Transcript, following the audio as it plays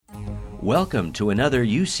Welcome to another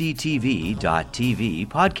UCTV.tv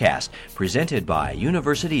podcast presented by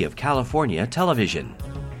University of California Television.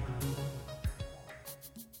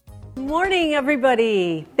 Good morning,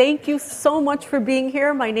 everybody. Thank you so much for being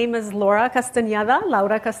here. My name is Laura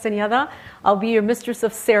Castañeda. I'll be your mistress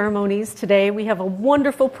of ceremonies today. We have a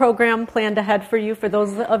wonderful program planned ahead for you. For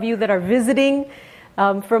those of you that are visiting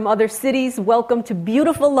from other cities, welcome to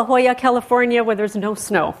beautiful La Jolla, California, where there's no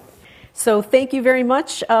snow. So thank you very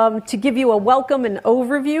much. To give you a welcome and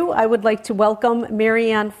overview, I would like to welcome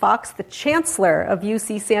Mary Ann Fox, the Chancellor of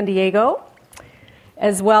UC San Diego,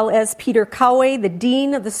 as well as Peter Kawe, the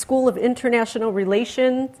Dean of the School of International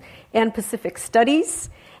Relations and Pacific Studies,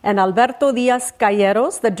 and Alberto Diaz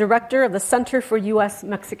Calleros, the Director of the Center for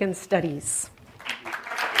U.S.-Mexican Studies.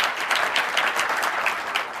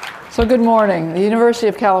 So good morning. The University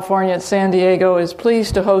of California at San Diego is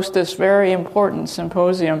pleased to host this very important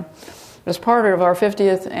symposium as part of our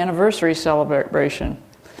 50th anniversary celebration.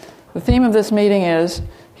 The theme of this meeting is,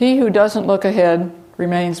 "He who doesn't look ahead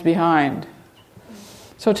remains behind."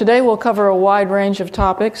 So today we'll cover a wide range of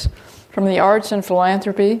topics, from the arts and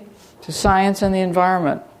philanthropy to science and the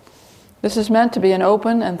environment. This is meant to be an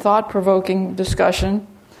open and thought-provoking discussion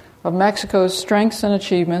of Mexico's strengths and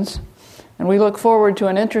achievements, and we look forward to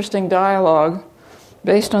an interesting dialogue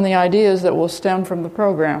based on the ideas that will stem from the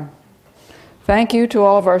program. Thank you to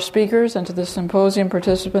all of our speakers and to the symposium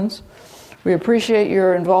participants. We appreciate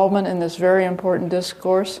your involvement in this very important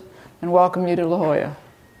discourse and welcome you to La Jolla.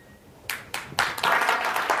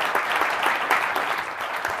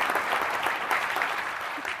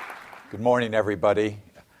 Good morning, everybody.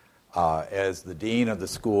 As the Dean of the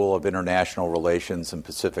School of International Relations and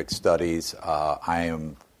Pacific Studies, I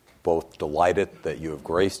am both delighted that you have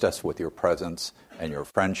graced us with your presence and your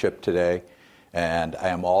friendship today, and I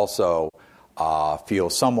am also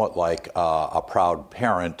feel somewhat like a proud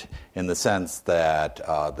parent in the sense that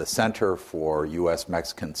the Center for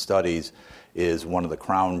U.S.-Mexican Studies is one of the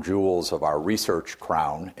crown jewels of our research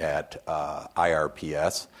crown at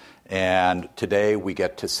IRPS, and today we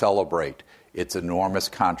get to celebrate its enormous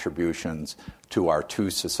contributions to our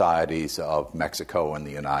two societies of Mexico and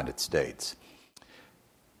the United States.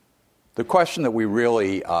 The question that we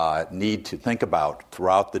really need to think about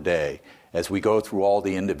throughout the day as we go through all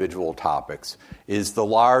the individual topics is the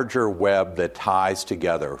larger web that ties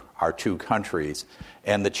together our two countries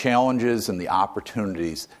and the challenges and the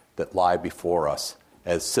opportunities that lie before us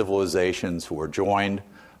as civilizations who are joined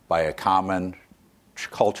by a common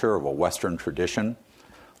culture of a Western tradition,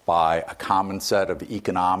 by a common set of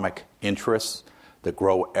economic interests that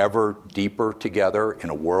grow ever deeper together in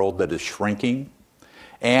a world that is shrinking,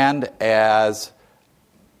 and as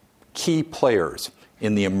key players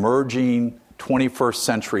in the emerging 21st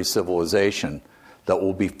century civilization that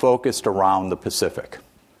will be focused around the Pacific.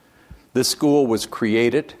 This school was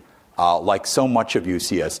created, like so much of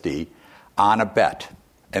UCSD, on a bet,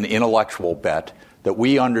 an intellectual bet, that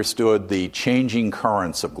we understood the changing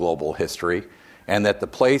currents of global history and that the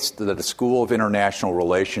place that a School of International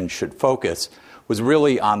Relations should focus was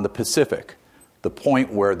really on the Pacific, the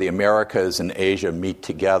point where the Americas and Asia meet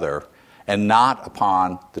together, and not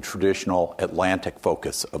upon the traditional Atlantic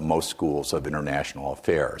focus of most schools of international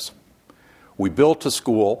affairs. We built a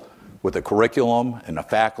school with a curriculum and a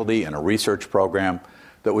faculty and a research program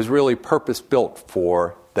that was really purpose-built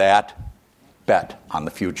for that bet on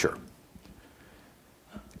the future.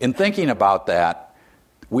 In thinking about that,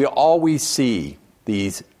 we always see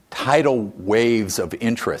these tidal waves of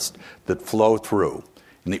interest that flow through.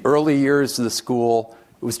 In the early years of the school,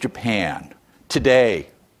 it was Japan. Today,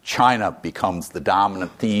 China becomes the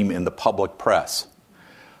dominant theme in the public press.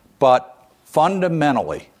 But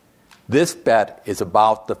fundamentally, this bet is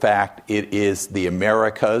about the fact it is the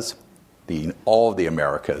Americas, all of the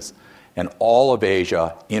Americas, and all of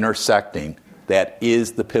Asia intersecting that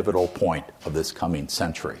is the pivotal point of this coming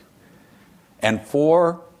century. And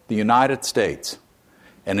for the United States,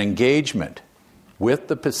 an engagement with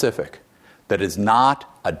the Pacific that is not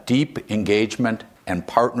a deep engagement and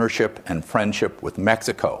partnership and friendship with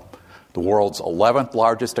Mexico, the world's 11th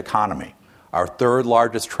largest economy, our third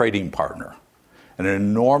largest trading partner, and an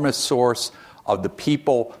enormous source of the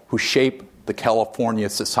people who shape the California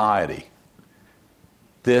society.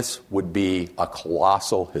 This would be a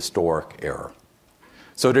colossal historic error.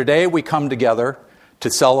 So today we come together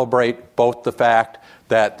to celebrate both the fact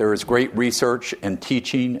that there is great research and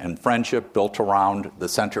teaching and friendship built around the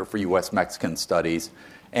Center for U.S.-Mexican Studies,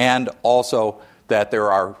 and also that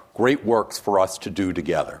there are great works for us to do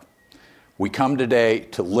together. We come today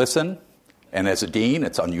to listen, and as a dean,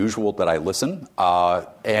 it's unusual that I listen,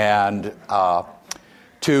 and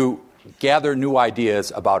to gather new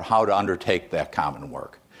ideas about how to undertake that common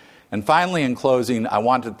work. And finally, in closing, I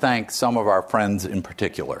want to thank some of our friends in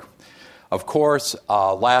particular. Of course,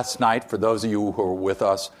 last night, for those of you who were with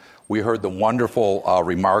us, we heard the wonderful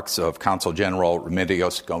remarks of Consul General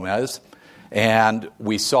Remedios Gomez. And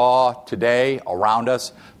we saw today around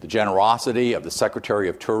us the generosity of the Secretary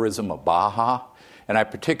of Tourism of Baja. And I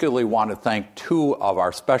particularly want to thank two of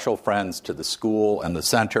our special friends to the school and the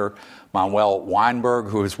center, Manuel Weinberg,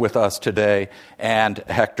 who is with us today, and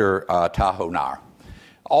Hector Tajonar.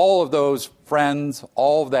 All of those friends,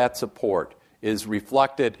 all of that support is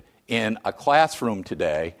reflected in a classroom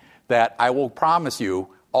today that I will promise you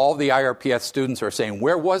all the IRPS students are saying,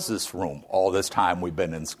 where was this room all this time we've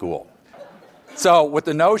been in school? So with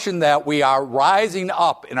the notion that we are rising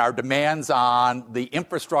up in our demands on the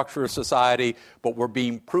infrastructure of society, but we're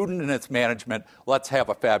being prudent in its management, let's have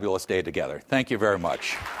a fabulous day together. Thank you very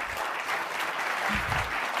much.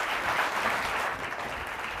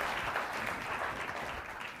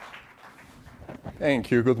 Thank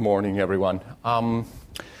you. Good morning, everyone.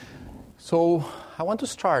 So I want to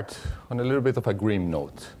start on a little bit of a grim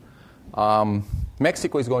note.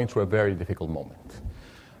 Mexico is going through a very difficult moment.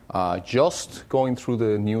 Just going through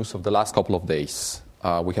the news of the last couple of days,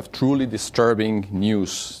 we have truly disturbing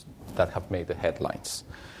news that have made the headlines.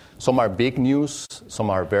 Some are big news,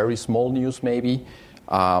 some are very small news maybe,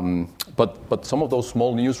 but some of those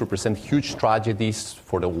small news represent huge tragedies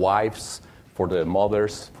for the wives, for the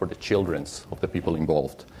mothers, for the children of the people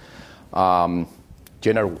involved.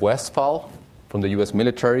 General Westphal from the U.S.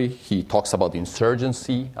 military, he talks about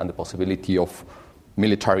insurgency and the possibility of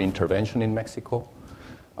military intervention in Mexico.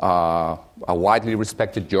 A widely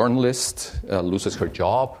respected journalist loses her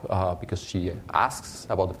job because she asks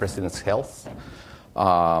about the president's health.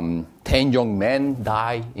 10 young men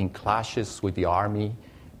die in clashes with the army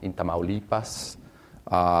in Tamaulipas.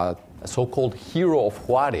 A so-called hero of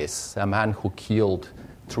Juarez, a man who killed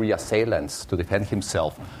 3 assailants to defend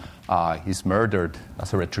himself, is murdered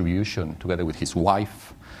as a retribution together with his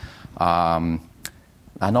wife.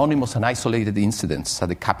 Anonymous and isolated incidents, a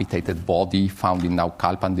decapitated body found in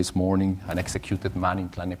Naucalpan this morning, an executed man in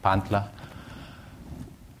Tlalnepantla.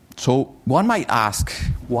 So one might ask,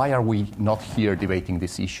 why are we not here debating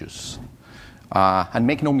these issues? And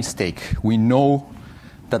make no mistake, we know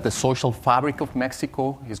that the social fabric of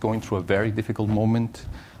Mexico is going through a very difficult moment,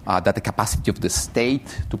 that the capacity of the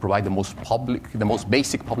state to provide the most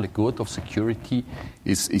basic public good of security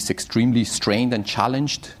is extremely strained and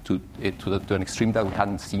challenged to an extreme that we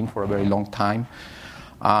hadn't seen for a very long time.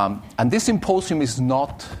 And this symposium is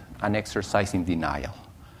not an exercise in denial.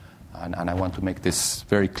 And I want to make this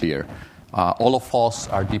very clear. All of us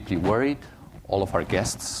are deeply worried. All of our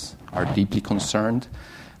guests are deeply concerned.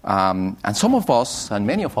 And some of us, and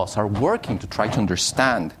many of us, are working to try to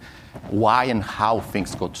understand why and how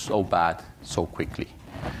things got so bad so quickly.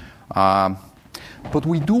 But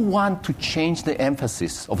we do want to change the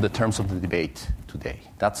emphasis of the terms of the debate today.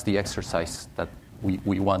 That's the exercise that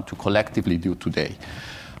we want to collectively do today.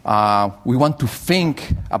 We want to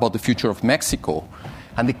think about the future of Mexico.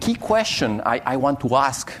 And the key question I want to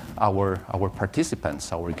ask our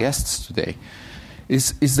participants, our guests today,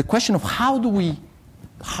 is the question of how do we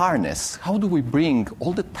harness, how do we bring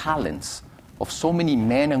all the talents of so many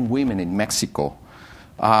men and women in Mexico,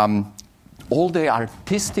 all the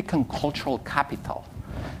artistic and cultural capital,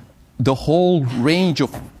 the whole range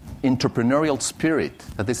of entrepreneurial spirit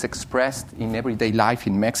that is expressed in everyday life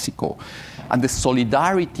in Mexico, and the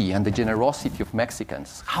solidarity and the generosity of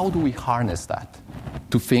Mexicans. How do we harness that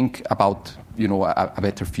to think about, a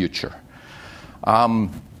better future?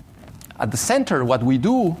 At the center, what we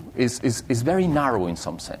do is very narrow in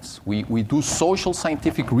some sense. We do social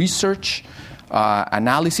scientific research,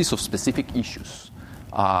 analysis of specific issues.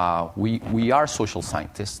 We are social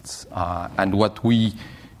scientists, and what we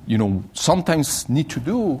sometimes need to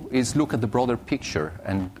do is look at the broader picture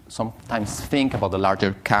and sometimes think about the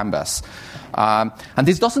larger canvas. And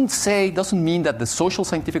this doesn't mean that the social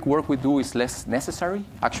scientific work we do is less necessary.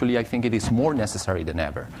 Actually, I think it is more necessary than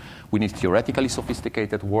ever. We need theoretically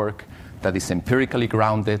sophisticated work that is empirically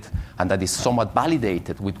grounded and that is somewhat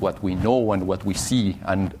validated with what we know and what we see,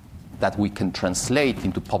 and that we can translate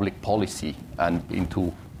into public policy and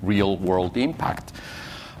into real-world impact.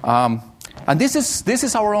 And this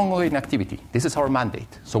is our ongoing activity. This is our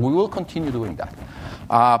mandate. So we will continue doing that.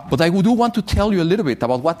 But I do want to tell you a little bit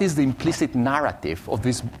about what is the implicit narrative of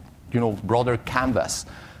this, broader canvas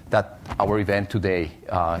that our event today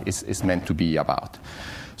is meant to be about.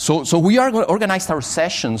 So we are going to organize our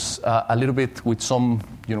sessions a little bit with some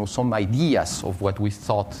ideas of what we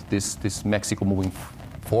thought this Mexico moving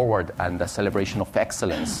forward and the celebration of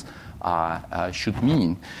excellence should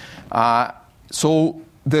mean. So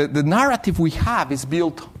the narrative we have is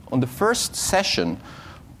built on the first session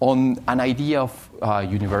on an idea of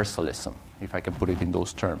universalism, if I can put it in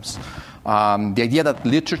those terms. The idea that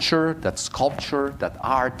literature, that sculpture, that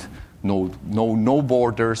art no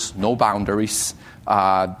borders, no boundaries,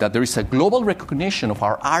 that there is a global recognition of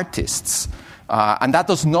our artists, and that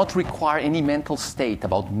does not require any mental state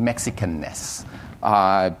about Mexicanness.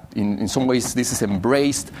 In some ways, this is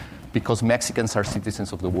embraced because Mexicans are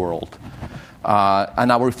citizens of the world.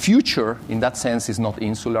 And our future, in that sense, is not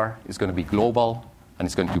insular, it's going to be global, and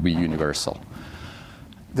it's going to be universal.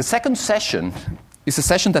 The second session is a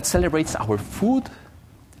session that celebrates our food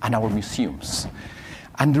and our museums.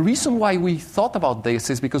 And the reason why we thought about this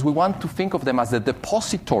is because we want to think of them as the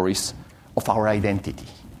depositories of our identity.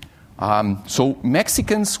 So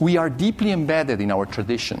Mexicans, we are deeply embedded in our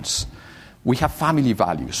traditions. We have family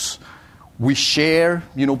values. We share,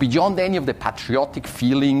 beyond any of the patriotic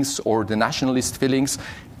feelings or the nationalist feelings,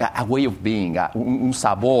 a way of being, un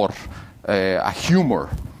sabor, a humor,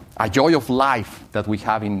 a joy of life that we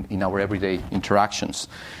have in our everyday interactions.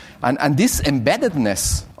 And this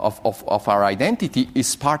embeddedness of our identity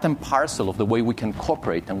is part and parcel of the way we can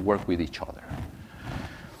cooperate and work with each other.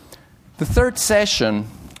 The third session,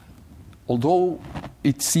 although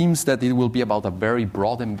it seems that it will be about a very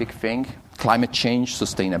broad and big thing, climate change,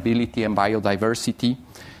 sustainability, and biodiversity,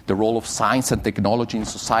 the role of science and technology in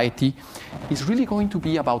society, is really going to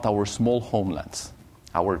be about our small homelands,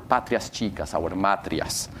 our patrias chicas, our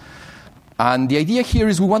matrias. And the idea here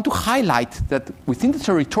is we want to highlight that within the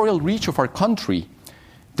territorial reach of our country,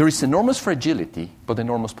 there is enormous fragility, but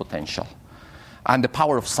enormous potential. And the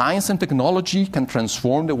power of science and technology can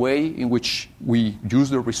transform the way in which we use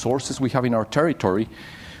the resources we have in our territory.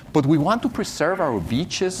 But we want to preserve our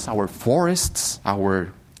beaches, our forests,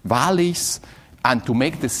 our valleys, and to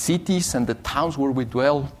make the cities and the towns where we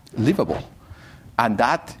dwell livable. And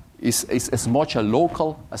that is as much a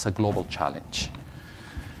local as a global challenge.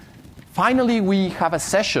 Finally, we have a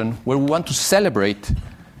session where we want to celebrate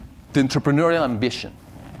the entrepreneurial ambition,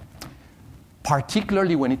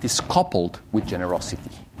 particularly when it is coupled with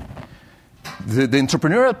generosity. The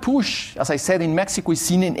entrepreneurial push, as I said, in Mexico is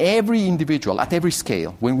seen in every individual, at every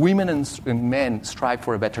scale, when women and men strive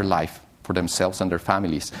for a better life for themselves and their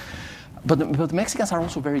families. But Mexicans are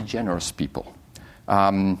also very generous people.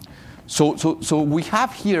 So we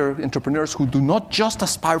have here entrepreneurs who do not just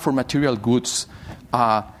aspire for material goods,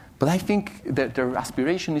 but I think that their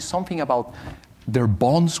aspiration is something about their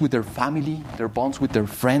bonds with their family, their bonds with their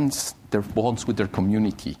friends, their bonds with their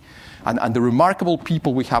community. And the remarkable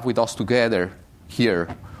people we have with us together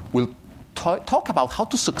here will talk about how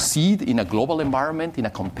to succeed in a global environment, in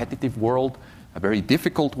a competitive world, a very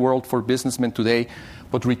difficult world for businessmen today,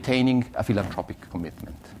 but retaining a philanthropic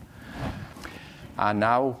commitment. And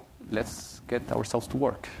now, let's get ourselves to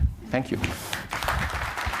work. Thank you.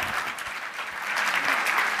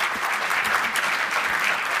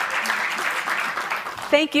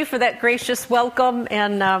 Thank you for that gracious welcome.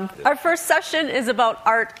 And our first session is about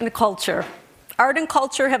art and culture. Art and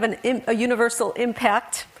culture have a universal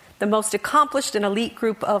impact. The most accomplished and elite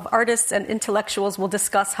group of artists and intellectuals will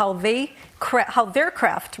discuss how their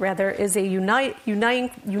craft is a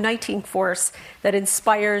uniting force that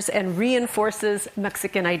inspires and reinforces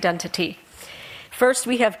Mexican identity. First,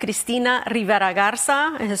 we have Cristina Rivera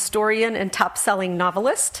Garza, a historian and top-selling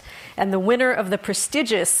novelist, and the winner of the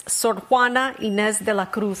prestigious Sor Juana Inés de la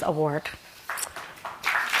Cruz Award.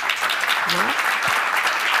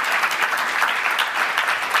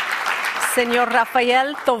 Señor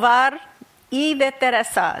Rafael Tovar y de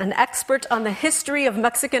Teresa, an expert on the history of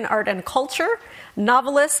Mexican art and culture,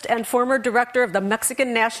 novelist, and former director of the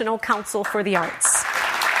Mexican National Council for the Arts.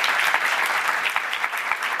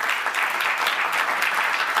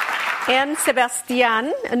 And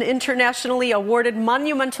Sebastián, an internationally awarded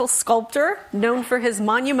monumental sculptor known for his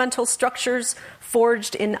monumental structures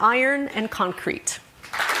forged in iron and concrete.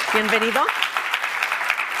 Bienvenido.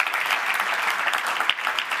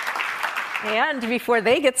 And before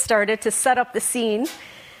they get started, to set up the scene,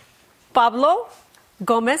 Pablo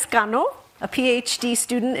Gómez Cano, a PhD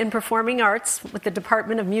student in performing arts with the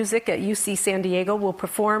Department of Music at UC San Diego, will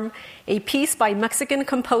perform a piece by Mexican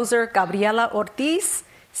composer Gabriela Ortiz,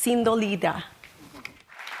 Sin Dolida.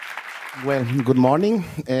 Well, good morning.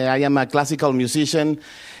 I am a classical musician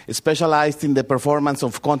specialized in the performance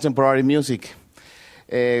of contemporary music.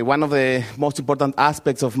 One of the most important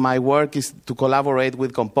aspects of my work is to collaborate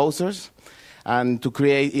with composers and to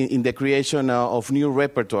create in the creation of new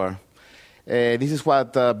repertoire. This is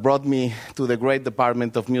what brought me to the great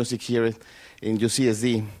Department of Music here in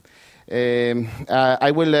UCSD.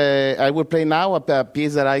 I will play now a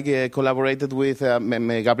piece that I collaborated with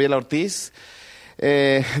Gabriel Ortiz.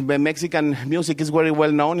 Mexican music is very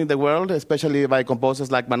well known in the world, especially by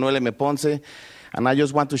composers like Manuel M. Ponce, and I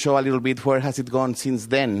just want to show a little bit where has it gone since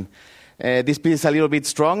then. This piece is a little bit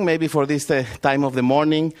strong, maybe for this time of the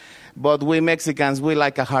morning, but we Mexicans, we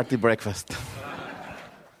like a hearty breakfast.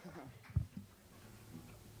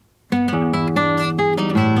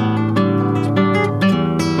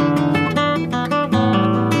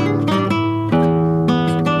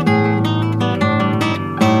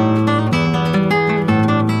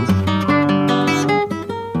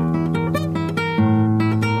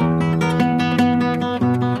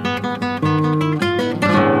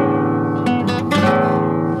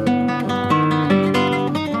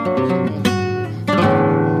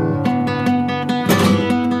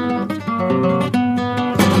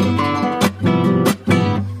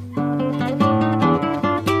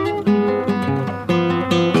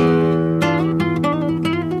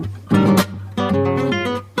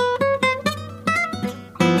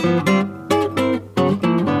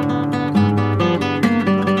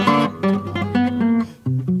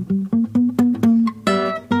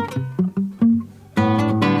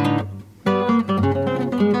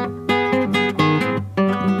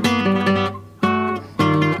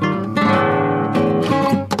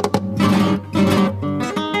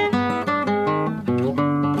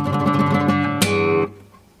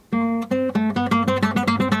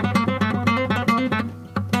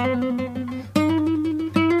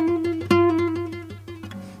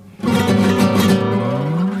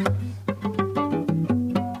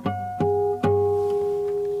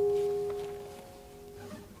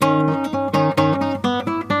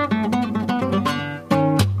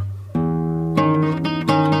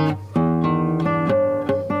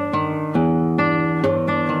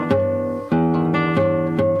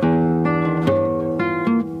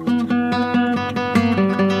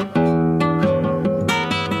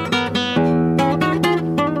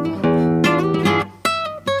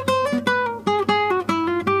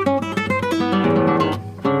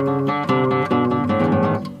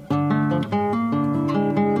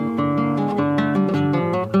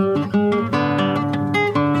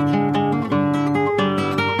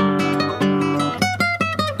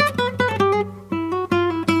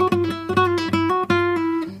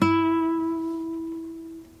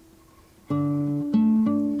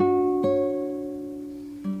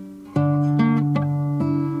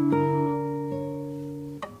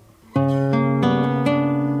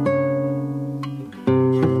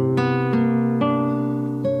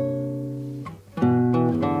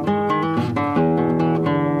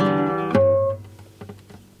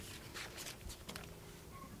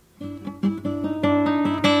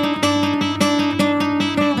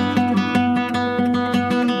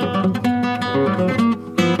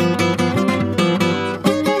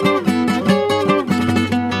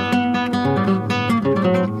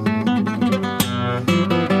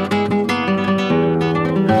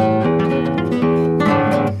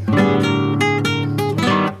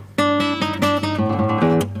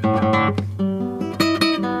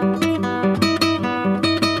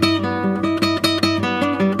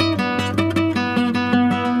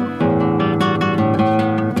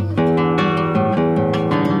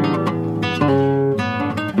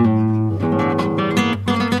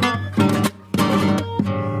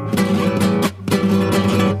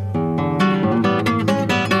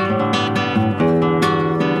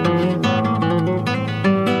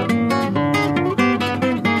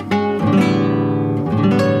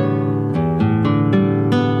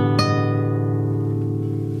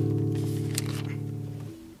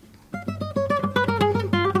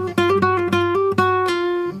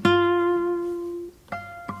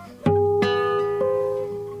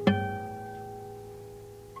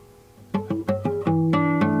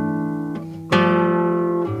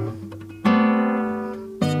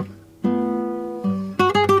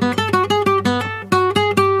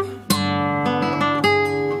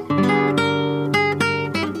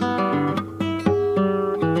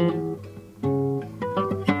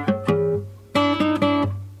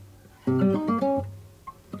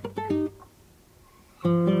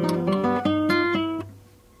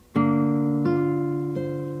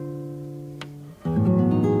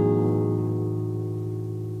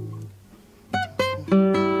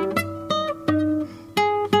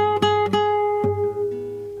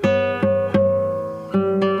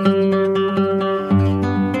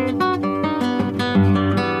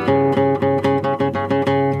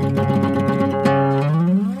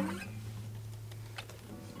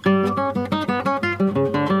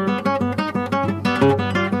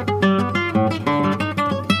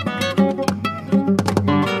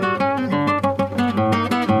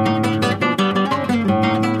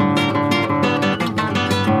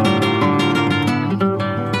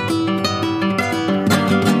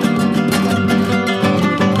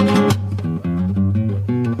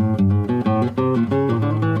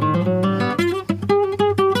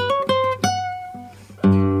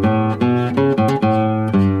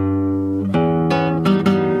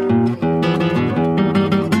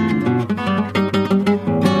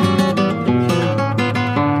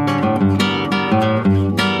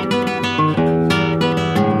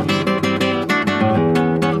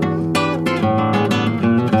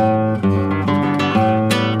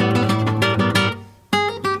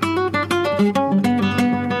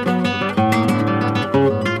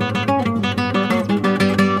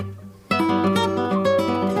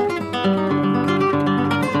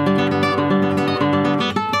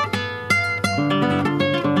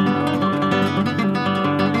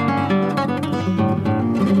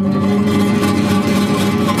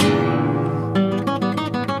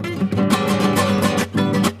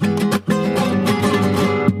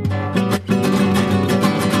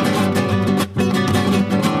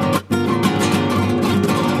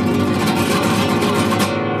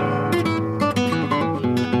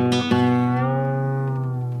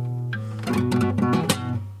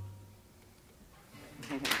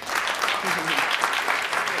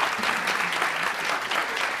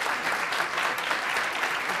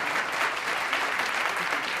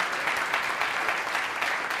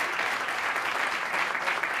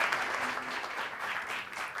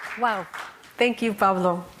 Wow. Thank you,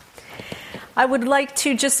 Pablo. I would like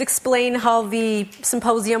to just explain how the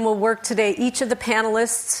symposium will work today. Each of the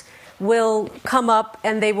panelists will come up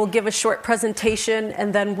and they will give a short presentation,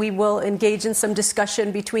 and then we will engage in some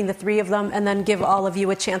discussion between the three of them and then give all of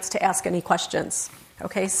you a chance to ask any questions.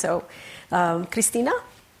 Okay, so Cristina,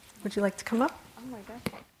 would you like to come up? Oh my God.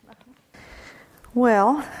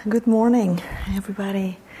 Well, good morning,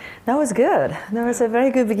 everybody. That was good. That was a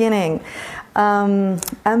very good beginning. I'm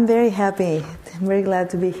very happy. I'm very glad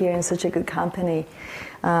to be here in such a good company.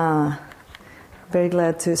 Very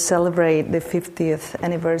glad to celebrate the 50th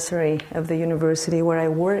anniversary of the university where I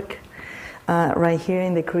work, right here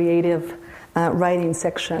in the creative writing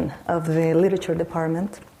section of the literature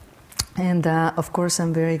department. And of course,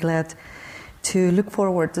 I'm very glad to look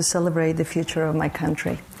forward to celebrate the future of my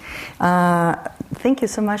country. Thank you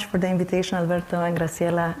so much for the invitation, Alberto and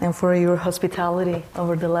Graciela, and for your hospitality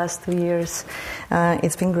over the last 2 years.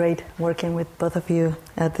 It's been great working with both of you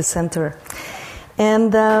at the center.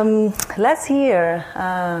 And last year,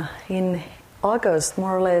 in August,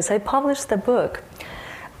 more or less, I published a book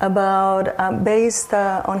about based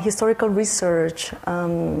on historical research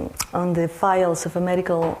on the files of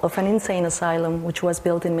an insane asylum which was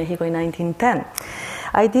built in Mexico in 1910.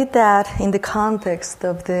 I did that in the context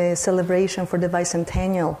of the celebration for the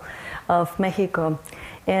bicentennial of Mexico.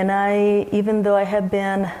 And even though I have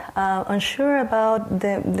been unsure about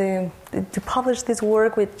to publish this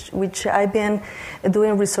work, which I've been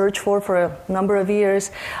doing research for a number of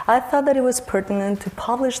years, I thought that it was pertinent to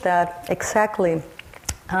publish that exactly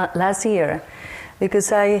last year,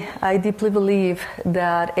 because I deeply believe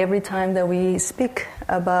that every time that we speak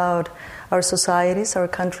about our societies, our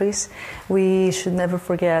countries, we should never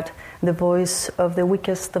forget the voice of the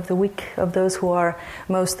weakest of the weak, of those who are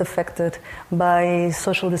most affected by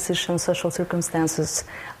social decisions, social circumstances,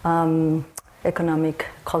 economic,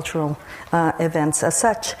 cultural events as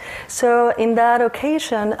such. So in that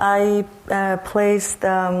occasion, I placed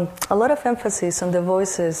a lot of emphasis on the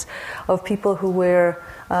voices of people who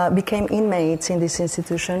became inmates in this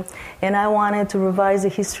institution, and I wanted to revise the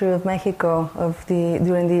history of Mexico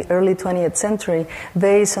during the early 20th century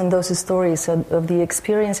based on those stories of the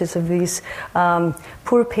experiences of these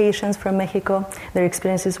poor patients from Mexico, their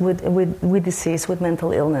experiences with disease, with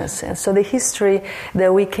mental illness. And so the history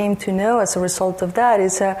that we came to know as a result of that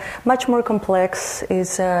is much more complex,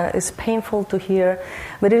 is painful to hear,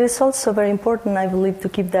 but it is also very important, I believe, to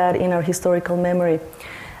keep that in our historical memory.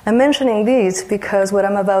 I'm mentioning this because what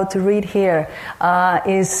I'm about to read here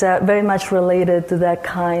is very much related to that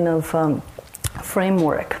kind of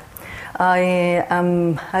framework.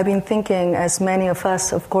 I've been thinking, as many of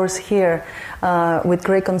us, of course, here, with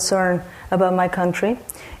great concern about my country,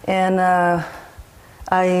 and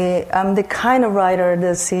I'm the kind of writer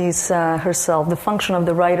that sees herself, the function of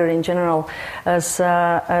the writer in general, as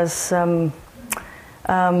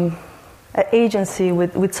agency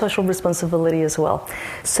with social responsibility as well.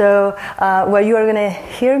 So what you are going to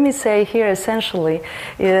hear me say here essentially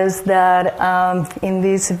is that in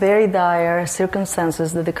these very dire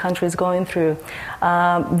circumstances that the country is going through,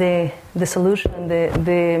 the solution,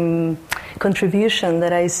 the contribution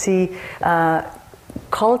that I see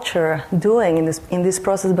culture doing in this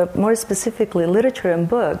process, but more specifically literature and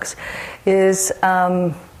books, is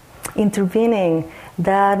intervening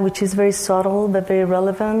that which is very subtle but very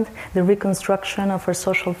relevant, the reconstruction of our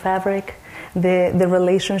social fabric, the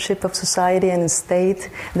relationship of society and state,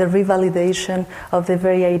 the revalidation of the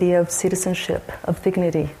very idea of citizenship, of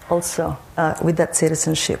dignity also with that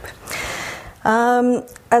citizenship.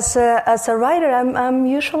 As a writer, I'm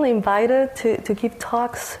usually invited to give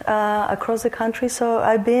talks across the country, so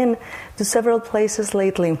I've been to several places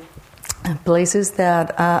lately, places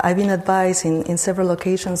that I've been advised in several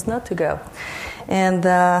occasions not to go. And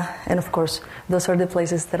of course, those are the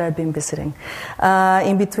places that I've been visiting.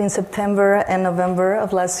 In between September and November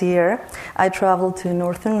of last year, I traveled to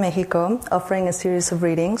northern Mexico, offering a series of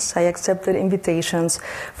readings. I accepted invitations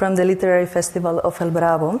from the Literary Festival of El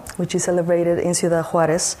Bravo, which is celebrated in Ciudad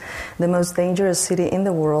Juárez, the most dangerous city in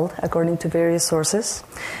the world, according to various sources.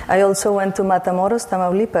 I also went to Matamoros,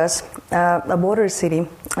 Tamaulipas, a border city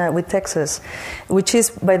with Texas, which is,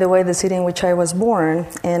 by the way, the city in which I was born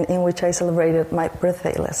and in which I celebrated my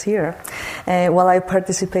birthday last year, while I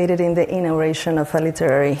participated in the inauguration of a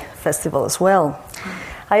literary festival as well.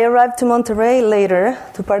 I arrived to Monterrey later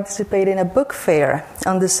to participate in a book fair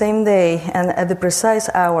on the same day and at the precise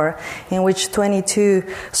hour in which 22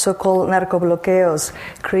 so-called narcobloqueos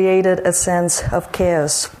created a sense of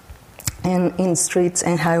chaos in streets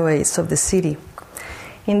and highways of the city.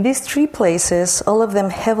 In these 3 places, all of them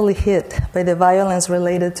heavily hit by the violence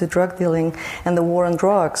related to drug dealing and the war on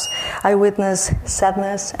drugs, I witnessed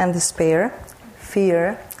sadness and despair,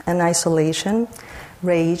 fear and isolation,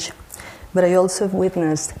 rage, but I also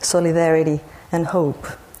witnessed solidarity and hope.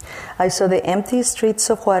 I saw the empty streets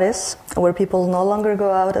of Juarez, where people no longer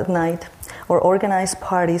go out at night or organize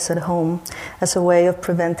parties at home as a way of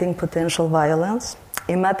preventing potential violence.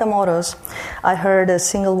 In Matamoros, I heard a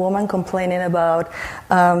single woman complaining about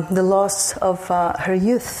the loss of her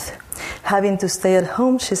youth, having to stay at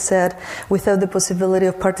home, she said, without the possibility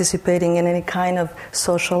of participating in any kind of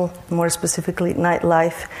social, more specifically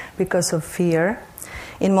nightlife, because of fear.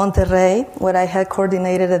 In Monterrey, where I had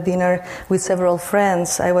coordinated a dinner with several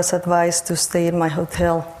friends, I was advised to stay in my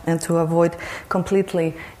hotel and to avoid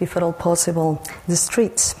completely, if at all possible, the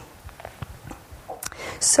streets.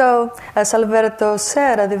 So, as Alberto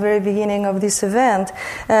said at the very beginning of this event,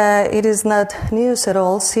 it is not news at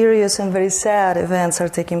all. Serious and very sad events are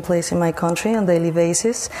taking place in my country on a daily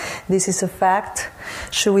basis. This is a fact.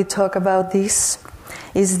 Should we talk about this?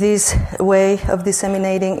 Is this way of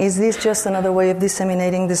disseminating, is this just another way of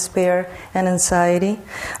disseminating despair and anxiety?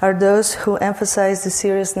 Are those who emphasize the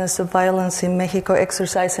seriousness of violence in Mexico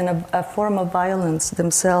exercising a form of violence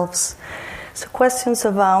themselves? So questions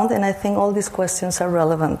abound, and I think all these questions are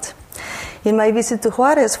relevant. In my visit to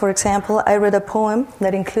Juarez, for example, I read a poem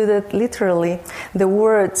that included literally the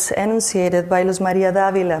words enunciated by Luz Maria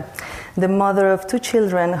Dávila, the mother of 2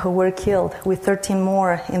 children who were killed with 13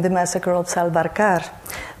 more in the massacre of Salvarcar,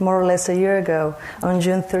 more or less a year ago, on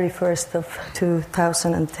June 31st of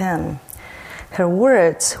 2010. Her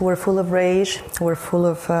words were full of rage,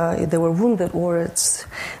 they were wounded words.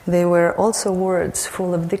 They were also words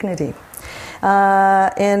full of dignity.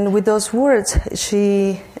 And with those words,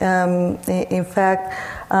 she, in fact,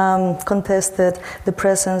 contested the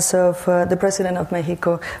presence of the President of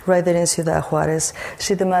Mexico right there in Ciudad Juarez.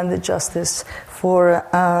 She demanded justice for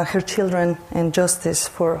her children and justice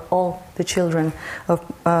for all the children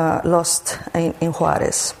lost in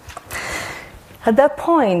Juarez. At that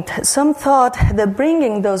point, some thought that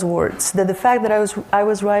bringing those words, that the fact that I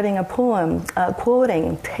was writing a poem,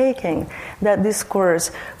 taking that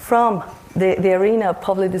discourse from the arena of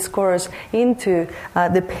public discourse into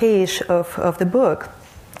the page of the book.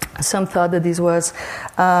 Some thought that this was,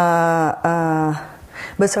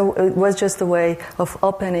 but so it was just a way of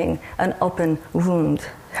opening an open wound.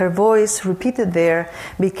 Her voice, repeated there,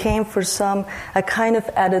 became for some a kind of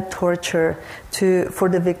added torture for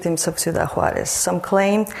the victims of Ciudad Juarez. Some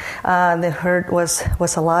claim the hurt was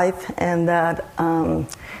alive and that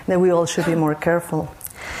we all should be more careful.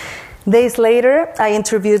 Days later, I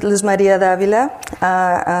interviewed Luz Maria Dávila,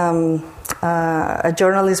 a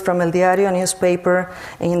journalist from El Diario, a newspaper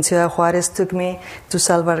in Ciudad Juarez, took me to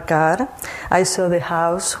Salvarcar. I saw the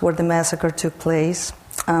house where the massacre took place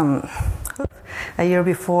a year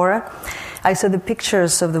before. I saw the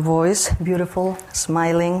pictures of the boys, beautiful,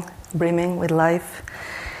 smiling, brimming with life.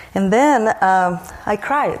 And then I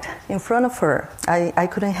cried in front of her. I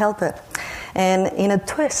couldn't help it. And in a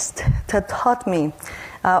twist that taught me,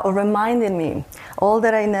 or reminded me all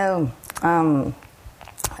that I know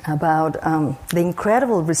about the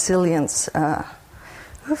incredible resilience of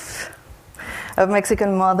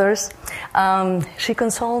Mexican mothers, she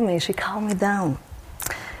consoled me, she calmed me down.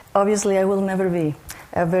 Obviously, I will never be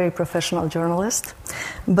a very professional journalist,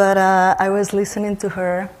 but I was listening to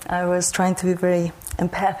her, I was trying to be very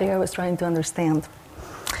empathic, I was trying to understand.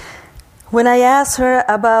 When I asked her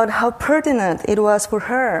about how pertinent it was for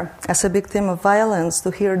her as a victim of violence to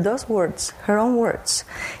hear those words, her own words,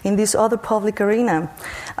 in this other public arena,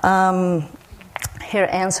 her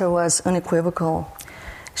answer was unequivocal.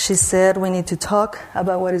 She said, we need to talk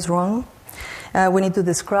about what is wrong. We need to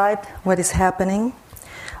describe what is happening.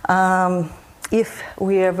 If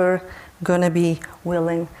we're ever going to be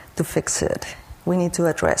willing to fix it, we need to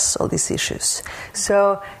address all these issues.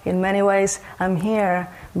 So, in many ways, I'm here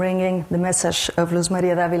bringing the message of Luz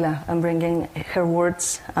Maria Dávila. I'm bringing her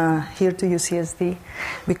words here to UCSD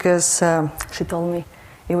because she told me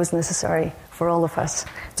it was necessary for all of us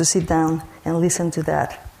to sit down and listen to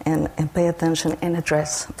that and pay attention and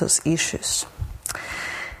address those issues.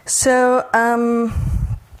 So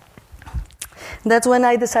that's when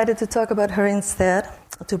I decided to talk about her instead,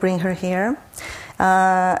 to bring her here.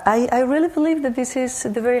 I really believe that this is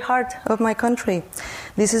the very heart of my country.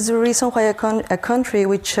 This is the reason why a country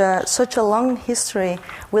which such a long history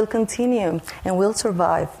will continue and will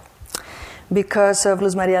survive. Because of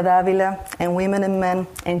Luz Maria Dávila and women and men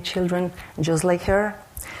and children just like her,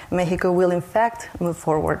 Mexico will in fact move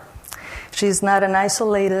forward. She is not an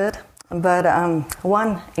isolated but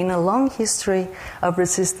one in a long history of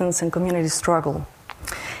resistance and community struggle.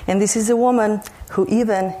 And this is a woman who,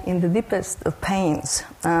 even in the deepest of pains,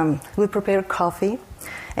 would prepare coffee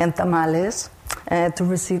and tamales to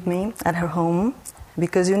receive me at her home.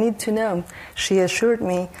 Because you need to know, she assured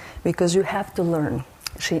me, because you have to learn,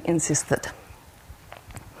 she insisted.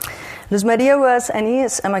 Luz Maria was and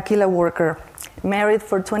is a maquila worker. Married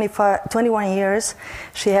for 21 years,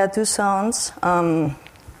 she had 2 sons on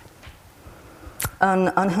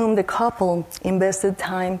whom the couple invested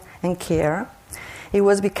time and care. It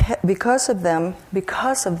was because of them,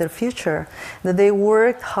 because of their future, that they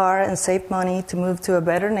worked hard and saved money to move to a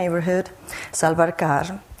better neighborhood,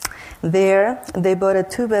 Salvarcar. There, they bought a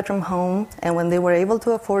 2-bedroom home, and when they were able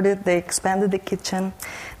to afford it, they expanded the kitchen.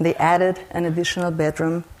 They added an additional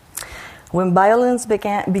bedroom. When violence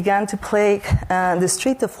began to plague the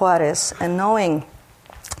street of Juarez, and knowing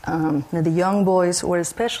that the young boys were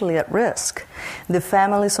especially at risk, the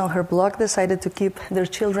families on her block decided to keep their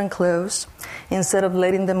children close. Instead of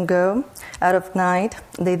letting them go out of night,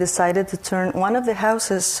 they decided to turn one of the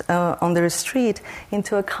houses on their street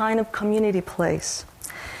into a kind of community place.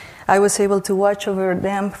 I was able to watch over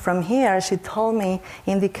them from here, she told me,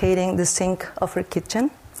 indicating the sink of her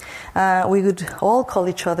kitchen. We would all call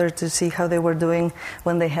each other to see how they were doing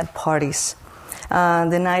when they had parties.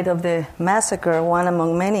 The night of the massacre, one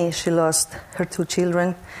among many, she lost her 2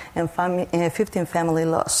 children, and 15 family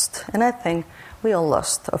lost. And I think we all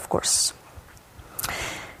lost, of course.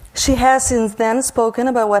 She has since then spoken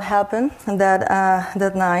about what happened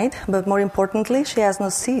that night, but more importantly, she has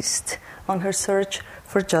not ceased on her search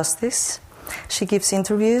for justice. She gives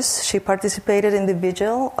interviews. She participated in the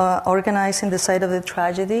vigil organized in the site of the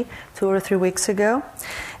tragedy 2 or 3 weeks ago.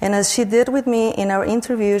 And as she did with me in our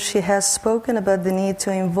interview, she has spoken about the need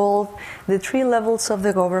to involve the 3 levels of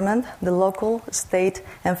the government, the local, state,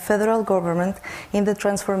 and federal government, in the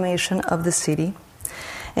transformation of the city.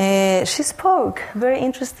 She spoke very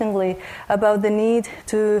interestingly about the need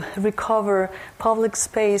to recover public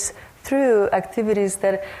space through activities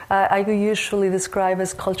that I usually describe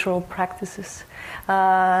as cultural practices.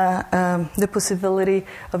 The possibility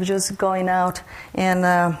of just going out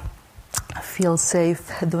and feel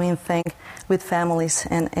safe doing things with families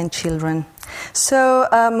and children. So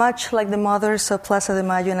much like the mothers of Plaza de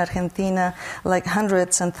Mayo in Argentina, like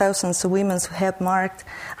hundreds and thousands of women who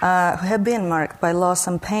have been marked by loss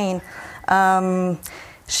and pain,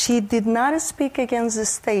 she did not speak against the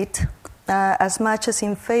state as much as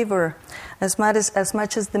in favor, as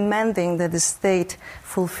much as demanding that the state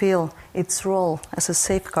fulfill its role as a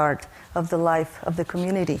safeguard of the life of the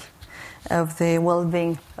community, of the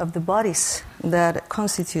well-being of the bodies that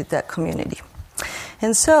constitute that community.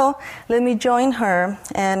 And so, let me join her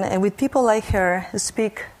and with people like her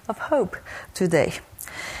speak of hope today.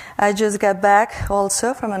 I just got back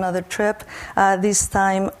also from another trip. This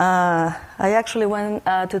time, I actually went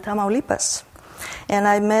to Tamaulipas. And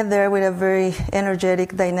I met there with a very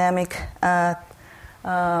energetic, dynamic,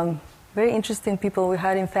 very interesting people. We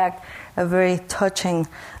had, in fact, a very touching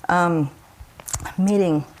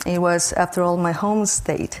meeting. It was, after all, my home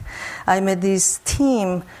state. I met this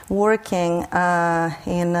team working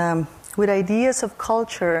with ideas of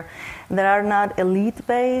culture that are not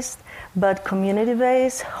elite-based, but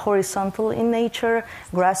community-based, horizontal in nature,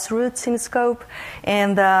 grassroots in scope,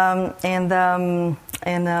 and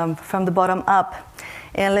from the bottom up.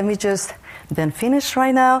 And let me just then finish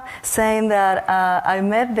right now saying that I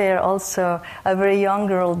met there also a very young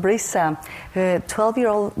girl, Brisa, a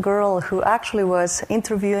 12-year-old girl who actually was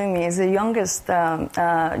interviewing me. Is the youngest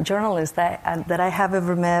journalist that I have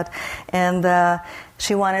ever met, and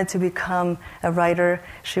she wanted to become a writer.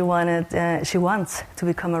 She wants to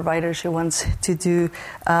become a writer. She wants to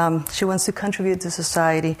contribute to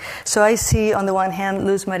society. So I see on the one hand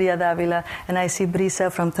Luz Maria Davila, and I see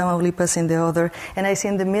Brisa from Tamaulipas in the other, and I see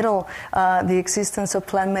in the middle the existence of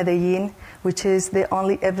Plan Medellín, which is the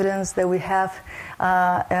only evidence that we have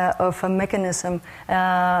of a mechanism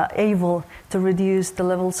able to reduce the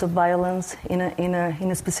levels of violence in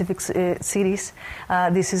a specific cities.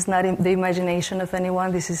 This is not the imagination of anyone.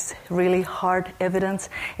 This is really hard evidence,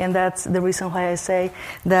 and that's the reason why I say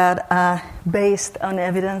that based on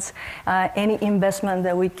evidence, any investment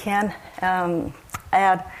that we can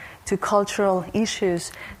add to cultural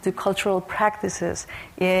issues, to cultural practices,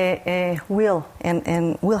 will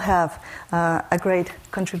have a great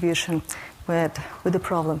contribution with the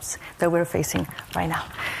problems that we're facing right now.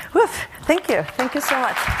 Woof! Thank you so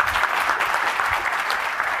much.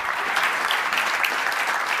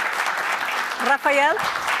 Rafael.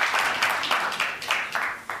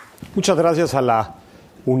 Muchas gracias a la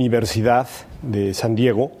Universidad de San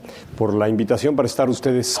Diego por la invitación para estar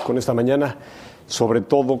ustedes con esta mañana, sobre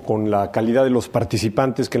todo con la calidad de los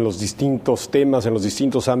participantes que en los distintos temas, en los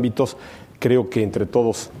distintos ámbitos, creo que entre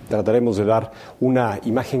todos trataremos de dar una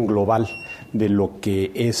imagen global de lo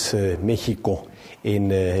que es México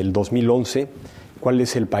en el 2011, cuál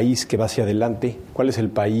es el país que va hacia adelante, cuál es el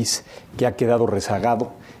país que ha quedado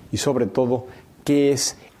rezagado y sobre todo qué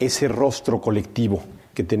es ese rostro colectivo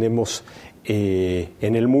que tenemos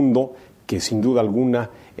en el mundo, que sin duda alguna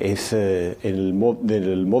es del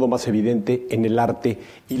modo más evidente en el arte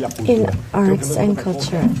y la cultura. In arts and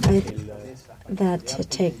culture, that to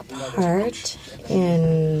take part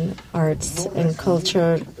in arts and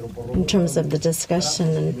culture in terms of the discussion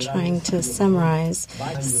and trying to summarize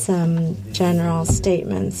some general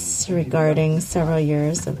statements regarding several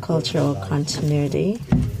years of cultural continuity.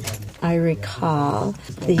 I recall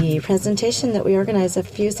the presentation that we organized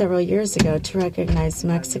several years ago to recognize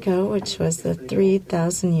Mexico, which was the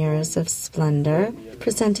 3,000 years of splendor,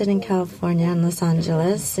 presented in California and Los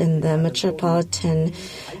Angeles in the Metropolitan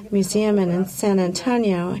Museum and in San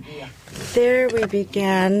Antonio. There we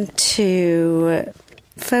began to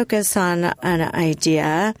focus on an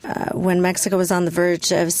idea when Mexico was on the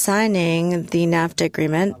verge of signing the NAFTA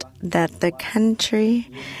agreement that the country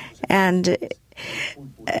and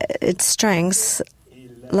its strengths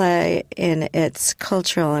lie in its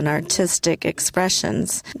cultural and artistic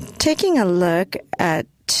expressions. Taking a look at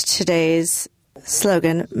today's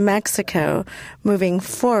slogan, Mexico moving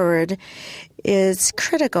forward, is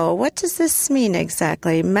critical. What does this mean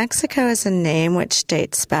exactly? Mexico is a name which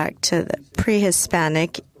dates back to the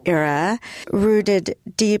pre-Hispanic era, rooted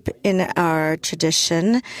deep in our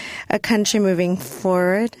tradition, a country moving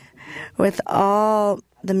forward with all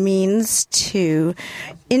the means to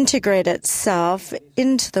integrate itself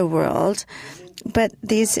into the world. But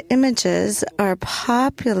these images are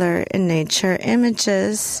popular in nature,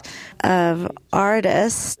 images of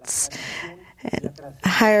artists and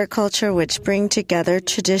higher culture which bring together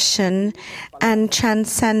tradition and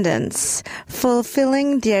transcendence,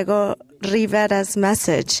 fulfilling Diego Rivera's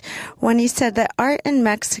message when he said that art in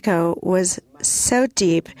Mexico was so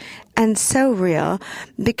deep and so real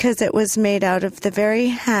because it was made out of the very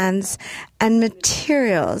hands and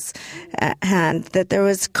materials at hand, that there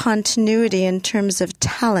was continuity in terms of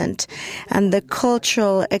talent and the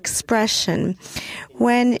cultural expression.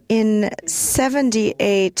 When in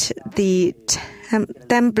 78, the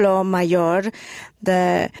Templo Mayor,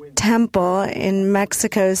 the temple in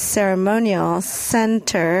Mexico's ceremonial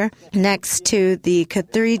center next to the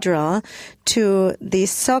cathedral, to the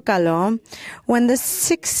Zócalo, when the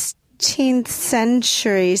 16th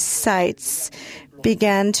century sites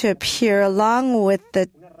began to appear along with the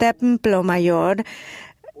Templo Mayor,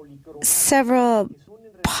 several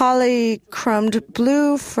polychromed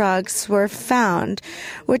blue frogs were found,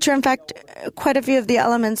 which are in fact quite a few of the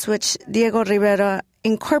elements which Diego Rivera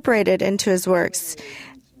incorporated into his works,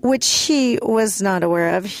 which he was not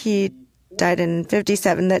aware of. He died in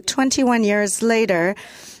 1957, that 21 years later,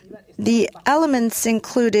 the elements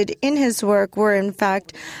included in his work were in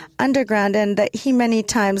fact underground and that he many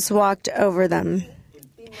times walked over them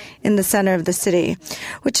in the center of the city,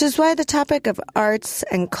 which is why the topic of arts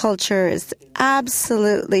and culture is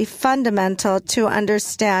absolutely fundamental to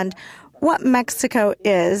understand what Mexico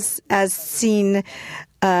is as seen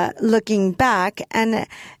looking back, and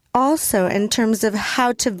also in terms of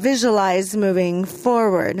how to visualize moving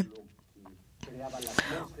forward.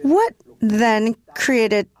 What then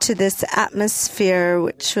created to this atmosphere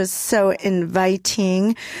which was so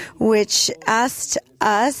inviting, which asked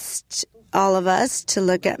us, all of us, to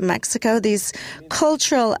look at Mexico, these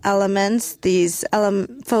cultural elements, these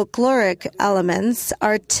folkloric elements,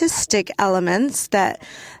 artistic elements that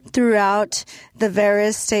throughout the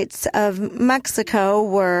various states of Mexico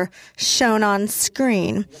were shown on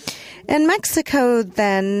screen. In Mexico,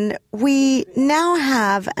 then, we now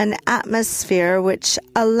have an atmosphere which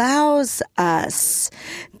allows us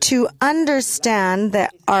to understand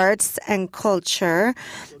that arts and culture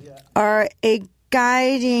are a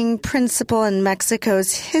guiding principle in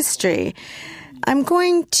Mexico's history. I'm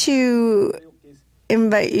going to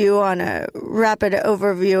invite you on a rapid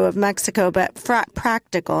overview of Mexico, but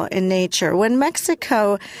practical in nature. When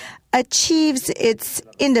Mexico achieves its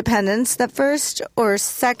independence, the first or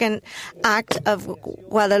second act of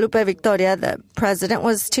Guadalupe Victoria, the president,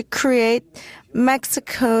 was to create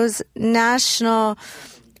Mexico's National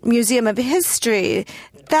Museum of History.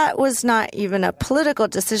 That was not even a political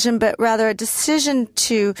decision, but rather a decision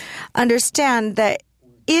to understand that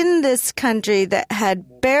in this country that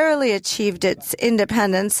had barely achieved its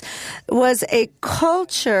independence was a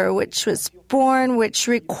culture which was born, which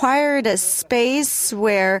required a space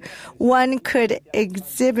where one could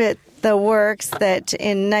exhibit the works that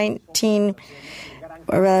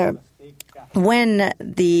when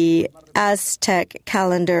the Aztec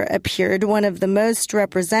calendar appeared, one of the most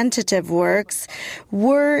representative works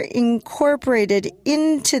were incorporated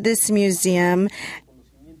into this museum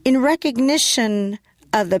in recognition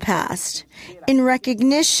of the past, in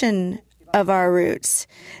recognition of our roots,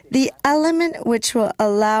 the element which will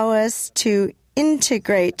allow us to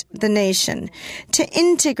integrate the nation, to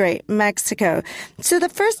integrate Mexico. So the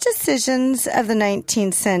first decisions of the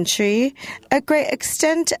 19th century, a great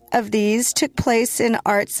extent of these took place in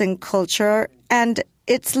arts and culture and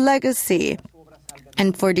its legacy.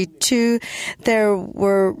 In 1942, there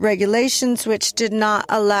were regulations which did not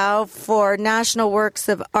allow for national works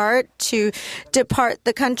of art to depart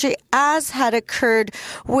the country, as had occurred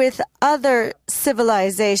with other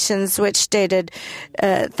civilizations which dated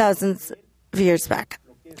thousands of years back,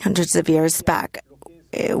 hundreds of years back.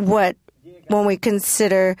 When we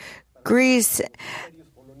consider Greece,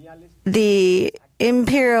 the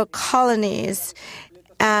imperial colonies,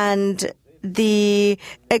 and the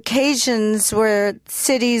occasions where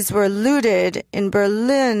cities were looted in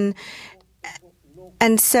Berlin,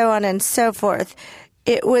 and so on and so forth,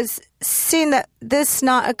 it was seen that this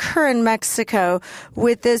not occur in Mexico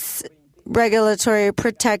with this regulatory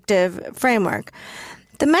protective framework.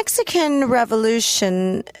 The Mexican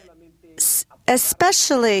Revolution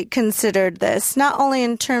especially considered this, not only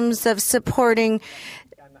in terms of supporting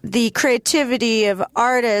the creativity of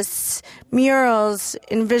artists, murals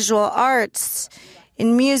in visual arts,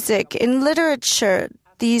 in music, in literature,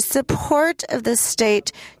 the support of the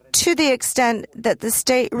state to the extent that the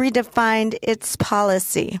state redefined its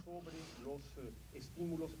policy.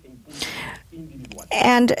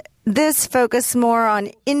 And this focused more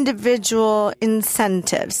on individual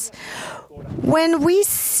incentives. When we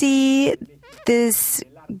see this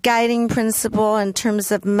guiding principle in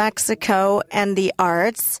terms of Mexico and the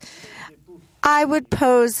arts, I would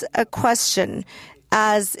pose a question,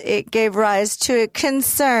 as it gave rise to a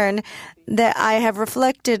concern that I have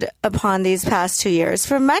reflected upon these past 2 years.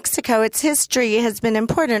 For Mexico, its history has been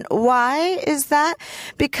important. Why is that?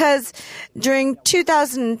 Because during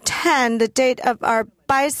 2010, the date of our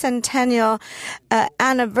bicentennial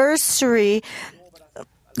anniversary,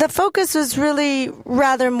 the focus was really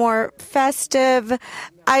rather more festive,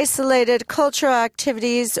 isolated cultural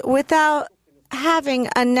activities without having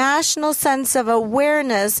a national sense of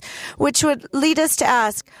awareness, which would lead us to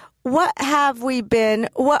ask, what have we been,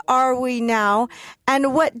 what are we now,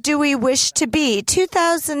 and what do we wish to be?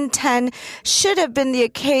 2010 should have been the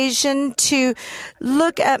occasion to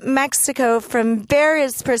look at Mexico from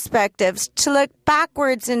various perspectives, to look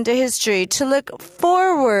backwards into history, to look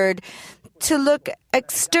forward, to look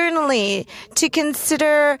externally, to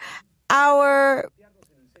consider our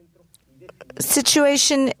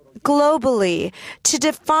situation globally, to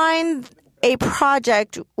define a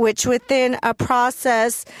project which within a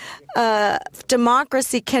process of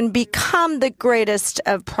democracy can become the greatest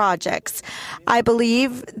of projects. I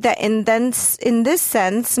believe that in this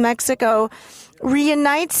sense, Mexico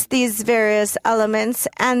reunites these various elements,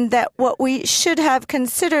 and that what we should have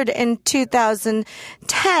considered in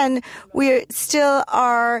 2010, we still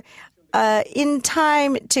are in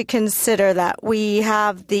time to consider that. We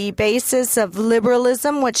have the basis of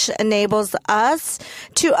liberalism, which enables us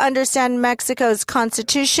to understand Mexico's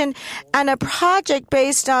constitution, and a project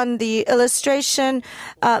based on the illustration,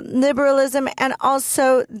 liberalism, and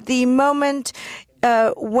also the moment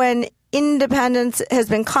when independence has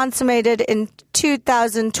been consummated in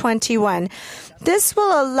 2021. This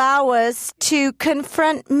will allow us to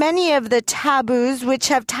confront many of the taboos which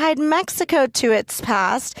have tied Mexico to its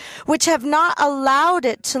past, which have not allowed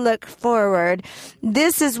it to look forward.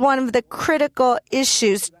 This is one of the critical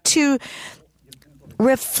issues to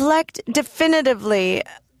reflect definitively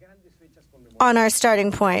on our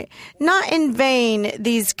starting point. Not in vain,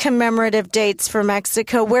 these commemorative dates for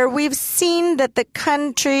Mexico, where we've seen that the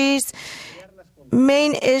country's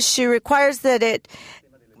main issue requires that it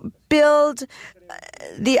build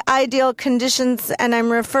the ideal conditions, and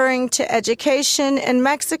I'm referring to education. In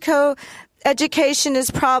Mexico, education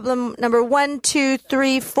is problem number 1, 2,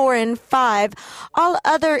 3, 4, and 5. All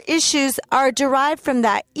other issues are derived from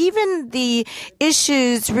that. Even the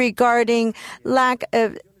issues regarding lack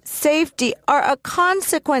of safety are a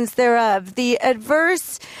consequence thereof. The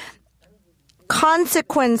adverse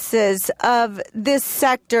consequences of this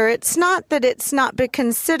sector. It's not that it's not been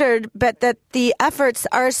considered, but that the efforts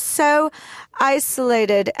are so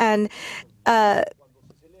isolated and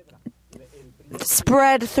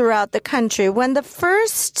spread throughout the country. When the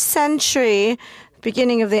first century,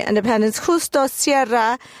 beginning of the independence, Justo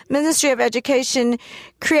Sierra, Ministry of Education,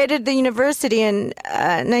 created the university in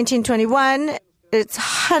 1921. Its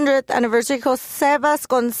 100th anniversary. José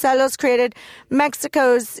Vasconcelos created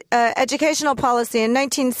Mexico's educational policy in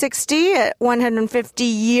 1960, at 150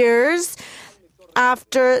 years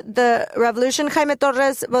after the revolution. Jaime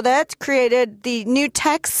Torres Bodet created the new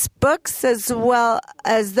textbooks as well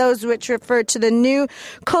as those which refer to the new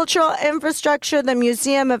cultural infrastructure, the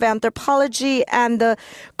Museum of Anthropology, and the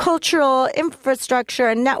cultural infrastructure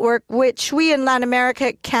and network, which we in Latin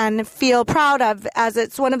America can feel proud of as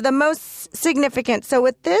it's one of the most significant. So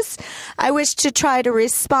with this, I wish to try to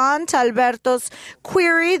respond to Alberto's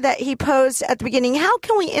query that he posed at the beginning. How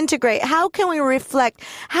can we integrate? How can we reflect?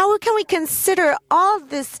 How can we consider all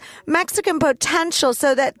this Mexican potential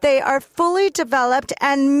so that they are fully developed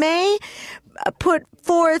and may put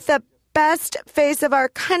forth the best face of our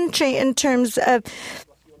country in terms of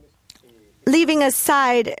leaving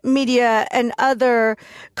aside media and other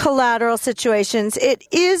collateral situations? It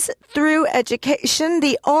is through education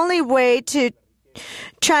the only way to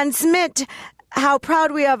transmit how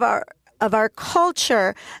proud we are of our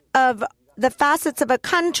culture, of the facets of a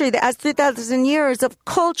country that has 3,000 years of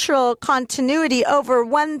cultural continuity, over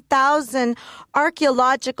 1,000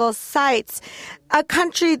 archaeological sites, a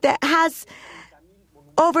country that has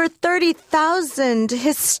over 30,000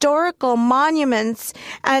 historical monuments,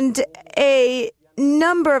 and a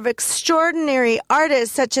number of extraordinary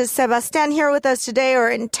artists such as Sebastián here with us today, or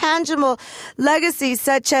intangible legacies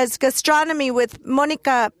such as gastronomy with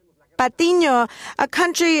Mónica Patiño, a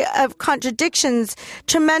country of contradictions,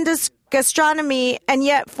 tremendous gastronomy, and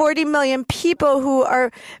yet 40 million people who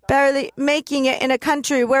are barely making it in a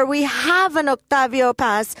country where we have an Octavio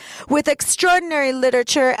Paz with extraordinary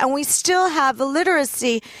literature, and we still have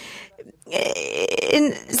literacy.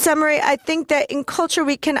 In summary, I think that in culture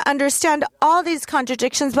we can understand all these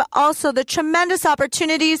contradictions, but also the tremendous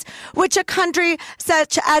opportunities which a country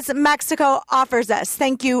such as Mexico offers us.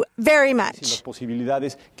 Thank you very much. Las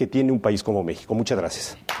posibilidades que tiene un país como México. Muchas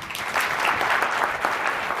gracias.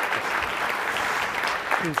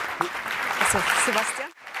 Sebastián.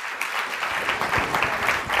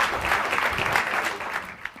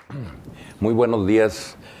 Muy buenos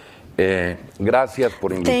días. Gracias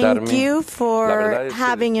por invitarme. Thank you for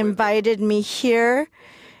having invited me here.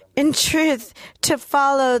 In truth, to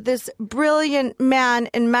follow this brilliant man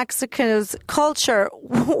in Mexico's culture,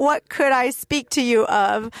 what could I speak to you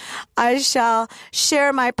of? I shall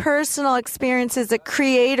share my personal experience as a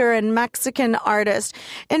creator and Mexican artist.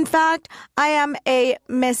 In fact, I am a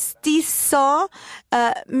mestizo,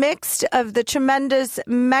 mixed of the tremendous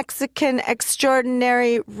Mexican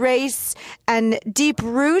extraordinary race and deep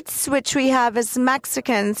roots which we have as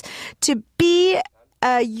Mexicans. To be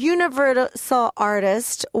a universal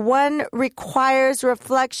artist, one requires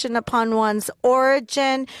reflection upon one's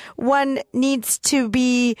origin. One needs to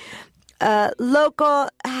be local,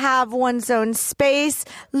 have one's own space,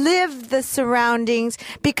 live the surroundings,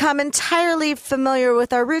 become entirely familiar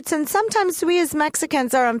with our roots. And sometimes we as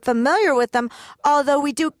Mexicans are unfamiliar with them, although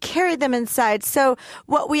we do carry them inside. So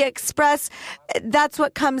what we express, that's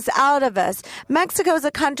what comes out of us. Mexico is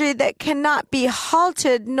a country that cannot be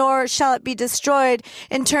halted, nor shall it be destroyed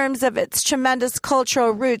in terms of its tremendous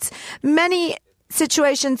cultural roots. Many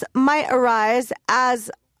situations might arise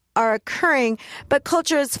as are occurring, but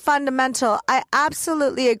culture is fundamental. I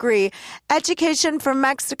absolutely agree. Education for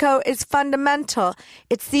Mexico is fundamental.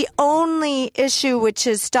 It's the only issue which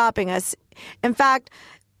is stopping us. In fact,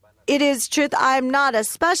 it is truth. I'm not a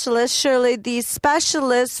specialist. Surely the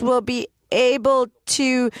specialists will be able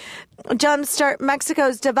to jumpstart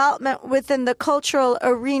Mexico's development within the cultural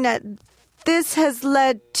arena. This has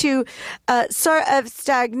led to a sort of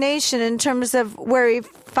stagnation in terms of where we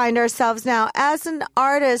find ourselves now. As an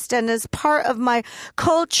artist and as part of my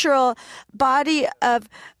cultural body of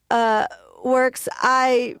works,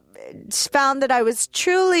 I found that I was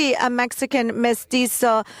truly a Mexican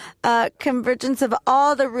mestizo, convergence of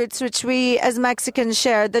all the roots which we as Mexicans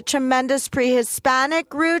share, the tremendous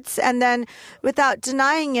pre-Hispanic roots, and then, without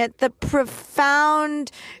denying it, the profound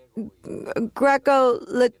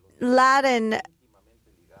Greco-Latin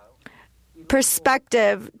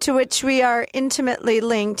perspective to which we are intimately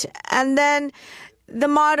linked. And then the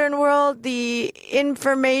modern world, the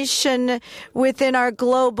information within our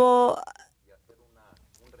global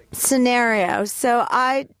scenario. So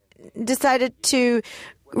I decided to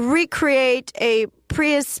recreate a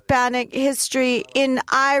pre-Hispanic history in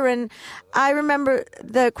iron. I remember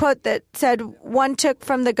the quote that said, one took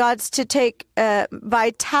from the gods to take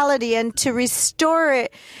vitality and to restore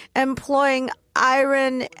it, employing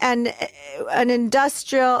iron and an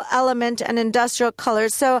industrial element and industrial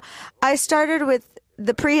colors. So I started with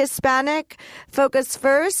the pre-Hispanic focus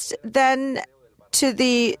first, then to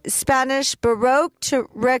the Spanish Baroque to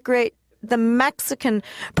recreate the Mexican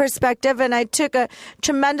perspective, and I took a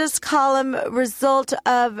tremendous column result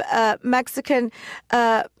of Mexican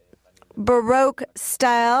Baroque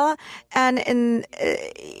style, and in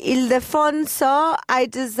Ildefonso I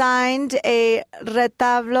designed a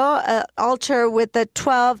retablo, an altar with the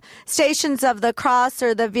 12 stations of the cross,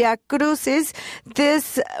 or the Via Crucis.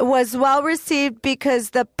 This was well received because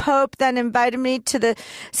the Pope then invited me to the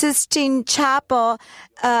Sistine Chapel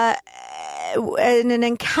in an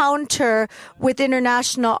encounter with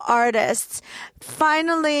international artists.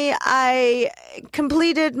 Finally, I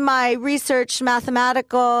completed my research,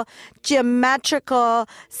 mathematical, geometrical,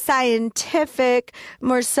 scientific,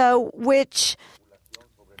 more so, which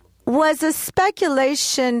was a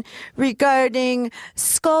speculation regarding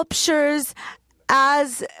sculptures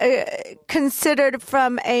as considered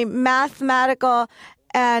from a mathematical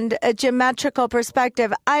and a geometrical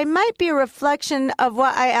perspective. I might be a reflection of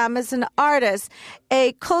what I am as an artist,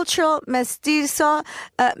 a cultural mestizo,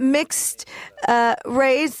 mixed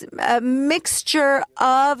race, a mixture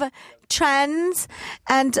of trends,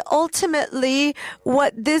 and ultimately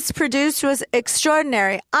what this produced was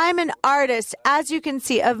extraordinary. I'm an artist, as you can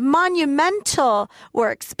see, of monumental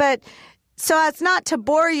works, but so as not to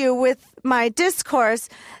bore you with my discourse,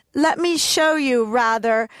 let me show you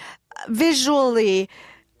rather visually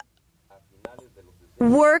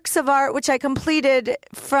works of art which I completed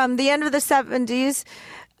from the end of the 70s.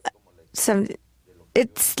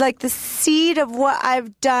 It's like the seed of what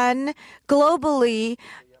I've done globally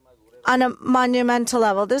on a monumental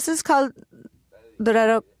level. This is called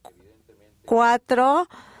Durero Cuatro,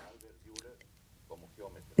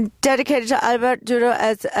 dedicated to Albert Duro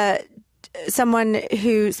as someone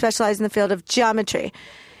who specialized in the field of geometry.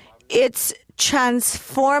 It's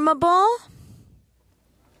transformable.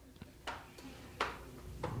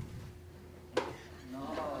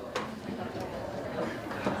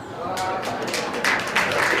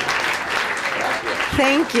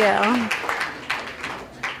 Thank you.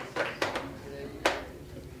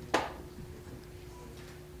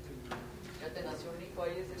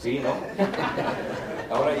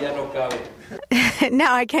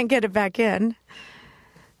 Now I can't get it back in.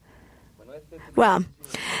 Well,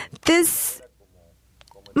 this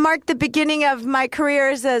marked the beginning of my career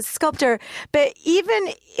as a sculptor, but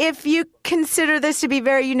even if you consider this to be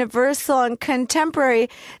very universal and contemporary,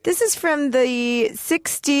 this is from the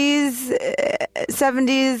 60s,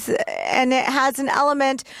 70s, and it has an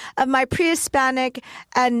element of my pre-Hispanic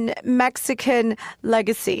and Mexican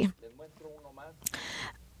legacy.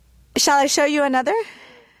 Shall I show you another?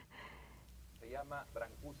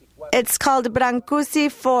 It's called Brancusi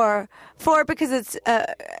 4. 4 because it's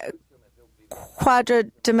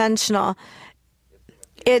quadridimensional.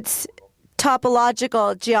 It's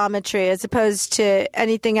topological geometry as opposed to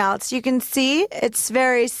anything else. You can see it's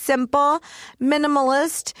very simple,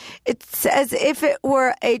 minimalist. It's as if it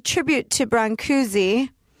were a tribute to Brancusi.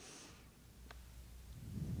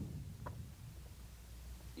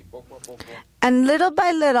 And little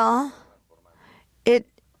by little, it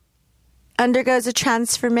undergoes a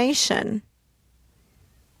transformation.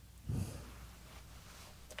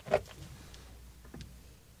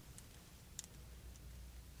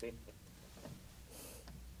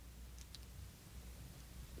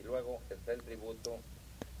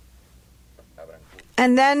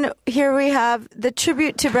 And then here we have the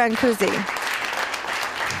tribute to Brancusi.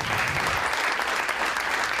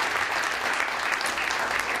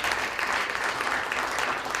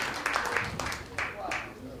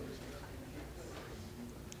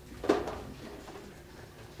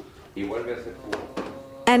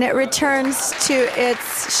 And it returns to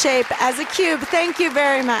its shape as a cube. Thank you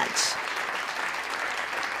very much.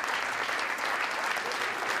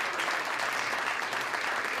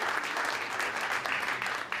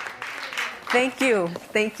 Thank you.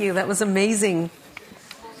 Thank you. That was amazing.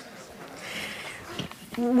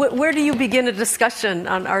 Where do you begin a discussion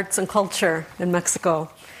on arts and culture in Mexico?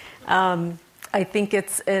 I think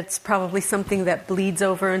it's probably something that bleeds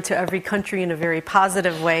over into every country in a very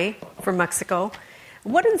positive way for Mexico.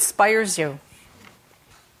 What inspires you?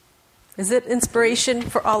 Is it inspiration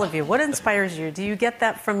for all of you? What inspires you? Do you get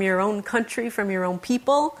that from your own country, from your own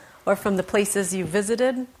people, or from the places you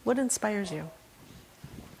visited? What inspires you?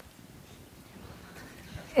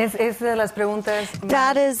 Es de las preguntas.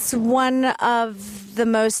 That is one of the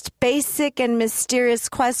most basic and mysterious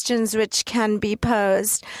questions which can be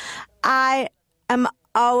posed. I am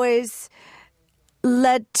always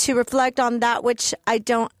led to reflect on that which I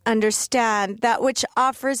don't understand. That which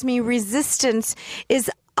offers me resistance is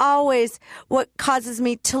always what causes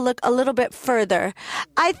me to look a little bit further.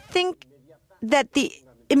 I think that the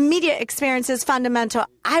immediate experience is fundamental.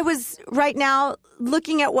 I was right now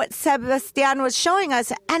looking at what Sebastián was showing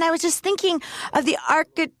us, and I was just thinking of the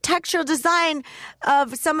architectural design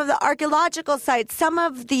of some of the archaeological sites, some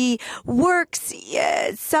of the works,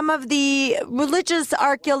 some of the religious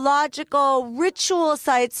archaeological ritual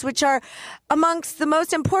sites, which are amongst the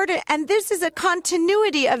most important. And this is a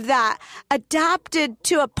continuity of that, adapted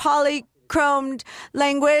to a polychromed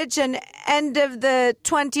language and end of the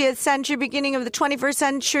 20th century, beginning of the 21st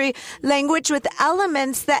century language, with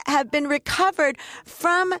elements that have been recovered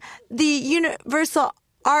from the universal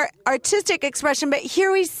artistic expression. But here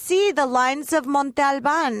we see the lines of Monte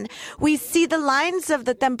Albán. We see the lines of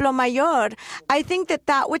the Templo Mayor. I think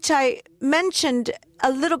that which I mentioned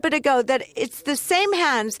a little bit ago, that it's the same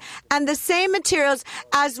hands and the same materials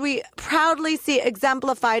as we proudly see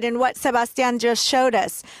exemplified in what Sebastián just showed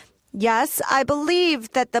us. Yes, I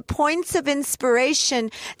believe that the points of inspiration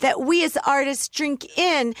that we as artists drink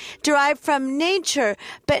in derive from nature,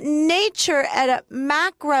 but nature at a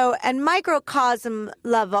macro and microcosm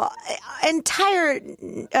level, entire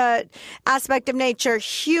aspect of nature,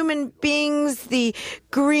 human beings, the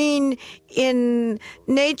green in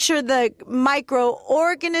nature, the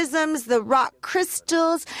microorganisms, the rock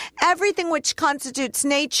crystals, everything which constitutes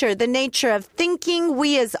nature, the nature of thinking.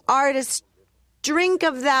 We as artists drink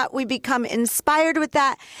of that, we become inspired with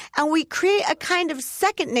that, and we create a kind of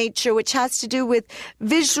second nature which has to do with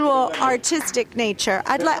visual artistic nature.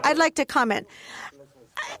 I'd like to comment.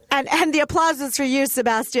 And the applause is for you,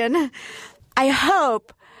 Sebastián.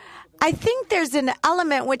 I think there's an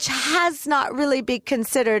element which has not really been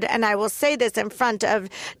considered, and I will say this in front of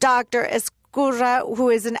Dr. who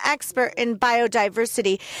is an expert in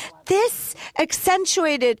biodiversity. This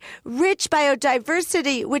accentuated, rich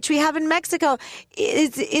biodiversity, which we have in Mexico,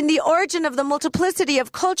 is in the origin of the multiplicity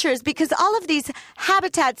of cultures, because all of these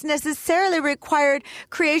habitats necessarily required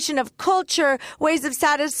creation of culture, ways of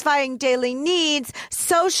satisfying daily needs,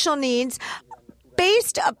 social needs,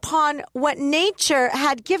 based upon what nature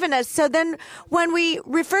had given us. So then when we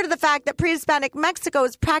refer to the fact that pre-Hispanic Mexico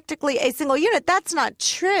is practically a single unit, that's not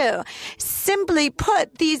true. Simply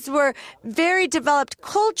put, these were very developed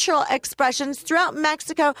cultural expressions throughout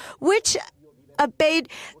Mexico, which obeyed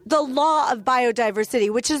the law of biodiversity,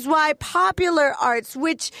 which is why popular arts,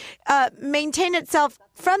 which maintain itself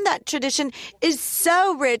from that tradition, is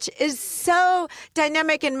so rich, is so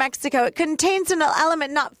dynamic in Mexico. It contains an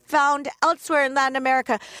element not found elsewhere in Latin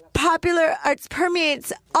America. Popular arts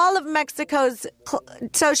permeates all of Mexico's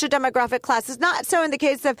socio-demographic classes, not so in the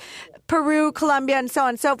case of Peru, Colombia, and so on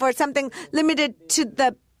and so forth, something limited to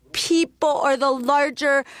the people or the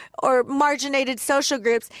larger or marginated social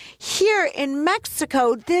groups. Here in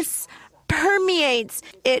Mexico, this permeates,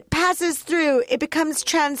 it passes through, it becomes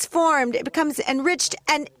transformed, it becomes enriched,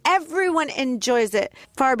 and everyone enjoys it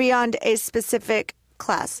far beyond a specific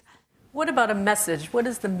class. What about a message? What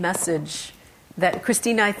is the message that,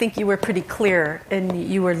 Cristina, I think you were pretty clear, and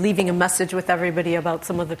you were leaving a message with everybody about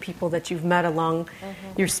some of the people that you've met along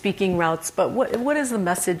your speaking routes. But what is the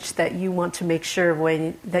message that you want to make sure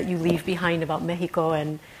that you leave behind about Mexico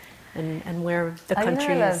and where the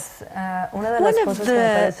country is? One of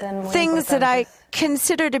the things that I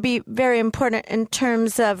consider to be very important in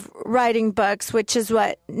terms of writing books, which is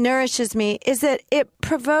what nourishes me, is that it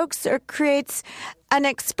provokes or creates an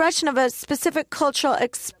expression of a specific cultural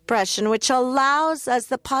expression, which allows us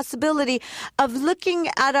the possibility of looking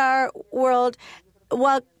at our world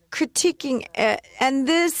while critiquing it. And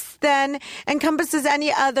this then encompasses any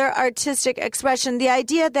other artistic expression. The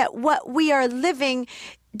idea that what we are living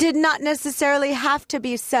did not necessarily have to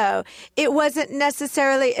be so. It wasn't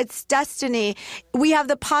necessarily its destiny. We have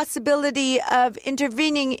the possibility of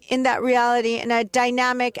intervening in that reality in a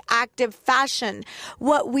dynamic, active fashion.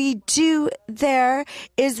 What we do there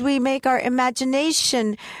is we make our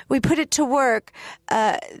imagination, we put it to work,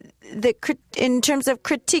 in terms of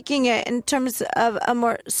critiquing it, in terms of a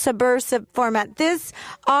more subversive format. This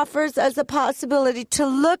offers us a possibility to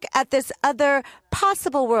look at this other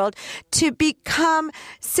possible world, to become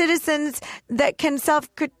citizens that can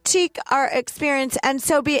self-critique our experience and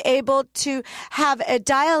so be able to have a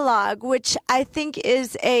dialogue, which I think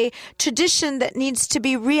is a tradition that needs to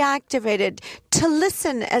be reactivated, to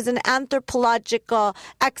listen as an anthropological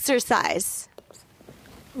exercise.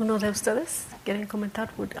 Uno de ustedes quieren comentar?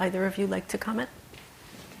 Would either of you like to comment?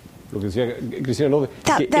 Lo que decía Cristina, ¿no?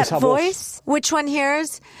 That voice, which one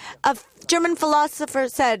hears? A German philosopher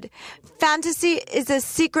said, fantasy is a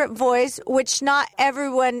secret voice which not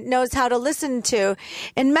everyone knows how to listen to.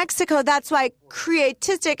 In Mexico, that's why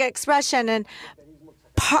creatistic expression, and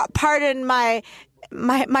pardon my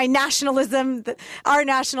nationalism, our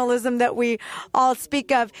nationalism that we all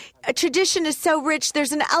speak of. A tradition is so rich.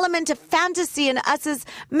 There's an element of fantasy in us as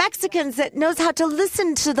Mexicans that knows how to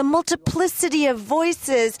listen to the multiplicity of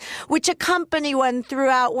voices which accompany one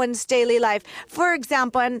throughout one's daily life. For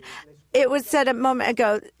example, and it was said a moment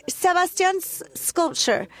ago, Sebastián's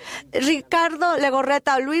sculpture, Ricardo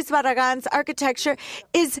Legorreta, Luis Barragán's architecture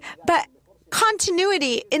is but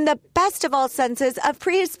continuity in the best of all senses of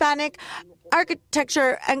pre-Hispanic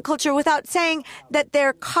architecture and culture without saying that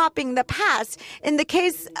they're copying the past. In the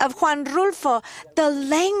case of Juan Rulfo, the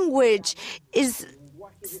language is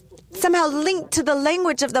somehow linked to the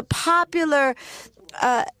language of the popular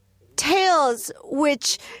tales,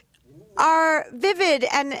 which are vivid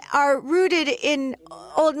and are rooted in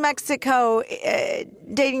old Mexico,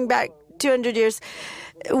 dating back 200 years.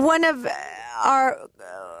 One of our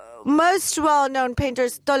most well-known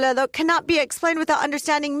painters, Toledo, cannot be explained without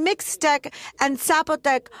understanding Mixtec and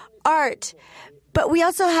Zapotec art. But we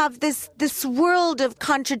also have this world of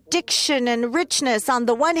contradiction and richness. On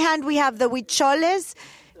the one hand, we have the Huicholes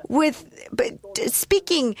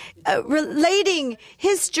speaking, relating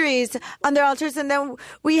histories on their altars, and then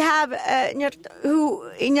we have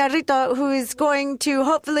Iñárritu, who is going to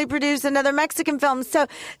hopefully produce another Mexican film. So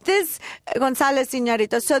this González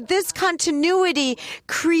Iñárritu. So this continuity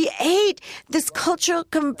create this cultural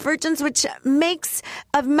convergence, which makes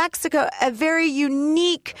of Mexico a very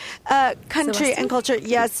unique country and culture.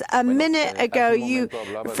 Yes, a minute ago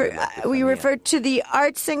we referred to the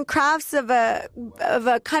arts and crafts of a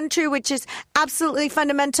country which is absolutely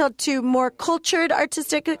fundamental to more cultured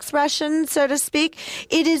artistic expression, so to speak.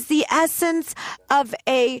 It is the essence of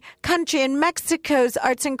a country, and Mexico's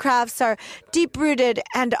arts and crafts are deep-rooted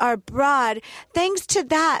and are broad. Thanks to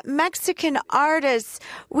that, Mexican artists,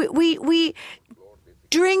 we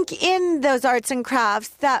drink in those arts and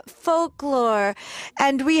crafts, that folklore,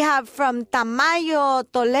 and we have from Tamayo,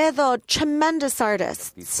 Toledo, tremendous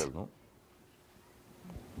artists.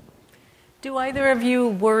 Do either of you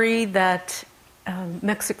worry that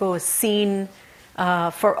Mexico is seen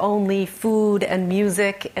for only food and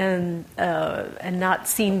music and not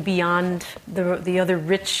seen beyond the other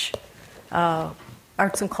rich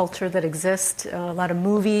arts and culture that exist? A lot of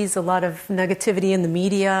movies, a lot of negativity in the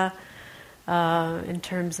media in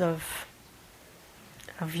terms of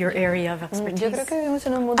your area of expertise.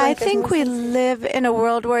 I think we live in a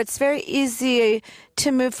world where it's very easy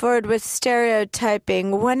to move forward with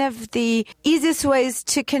stereotyping. One of the easiest ways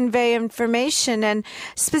to convey information, and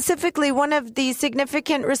specifically one of the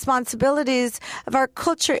significant responsibilities of our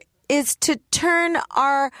culture, is to turn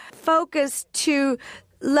our focus to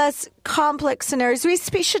less complex scenarios. We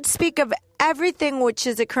should speak of everything which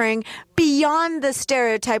is occurring beyond the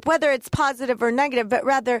stereotype, whether it's positive or negative, but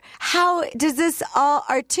rather how does this all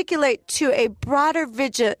articulate to a broader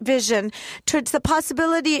vision towards the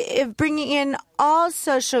possibility of bringing in all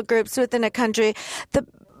social groups within a country, the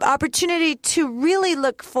opportunity to really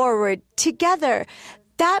look forward together.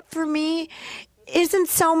 That, for me, isn't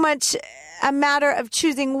so much a matter of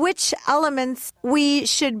choosing which elements we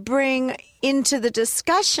should bring into the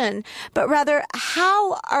discussion, but rather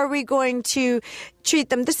how are we going to treat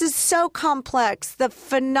them? This is so complex, the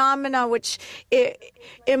phenomena which it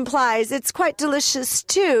implies. It's quite delicious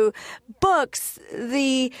too. Books,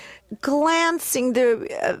 the glancing,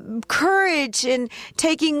 the courage in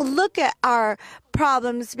taking a look at our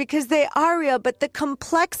problems because they are real, but the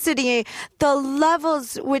complexity, the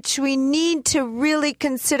levels which we need to really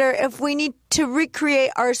consider if we need to recreate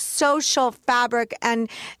our social fabric and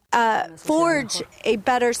forge a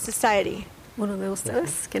better society. ¿Uno de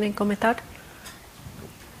ustedes quieren comentar?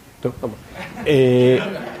 Yo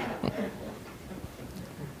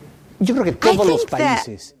creo que todos los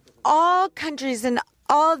países. All countries and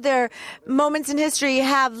all their moments in history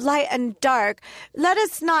have light and dark. Let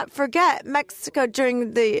us not forget Mexico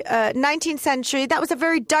during the 19th century. That was a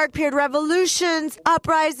very dark period. Revolutions,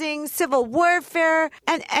 uprisings, civil warfare,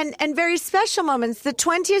 and very special moments. The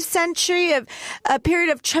 20th century, of a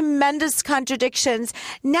period of tremendous contradictions.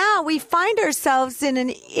 Now we find ourselves in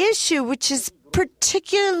an issue which is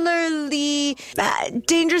particularly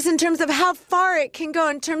dangerous in terms of how far it can go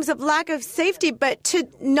in terms of lack of safety. But to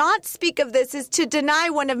not speak of this is to deny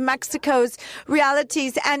one of Mexico's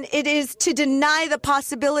realities, and it is to deny the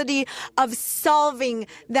possibility of solving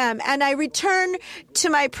them. And I return to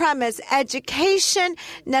my premise. Education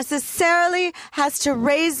necessarily has to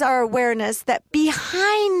raise our awareness that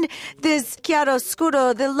behind this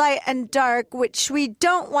chiaroscuro, the light and dark, which we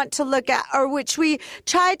don't want to look at or which we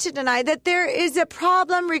try to deny, that there is a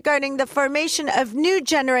problem regarding the formation of new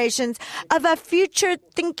generations, of a future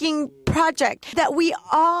thinking project, that we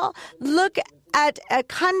all look at a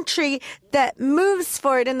country that moves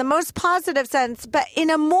forward in the most positive sense, but in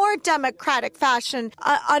a more democratic fashion,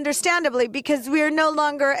 understandably, because we are no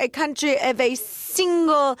longer a country of a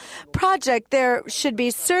single project. There should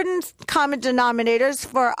be certain common denominators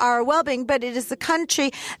for our well-being, but it is a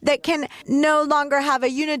country that can no longer have a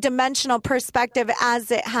unidimensional perspective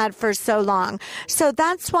as it had for so long. So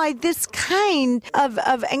that's why this kind of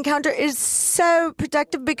encounter is so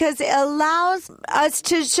productive, because it allows us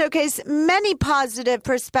to showcase many positive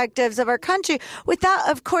perspectives of our country without,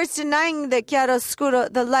 of course, denying the chiaroscuro,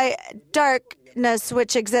 the light, darkness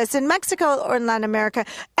which exists in Mexico or in Latin America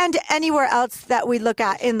and anywhere else that we look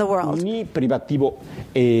at in the world. Ni privativo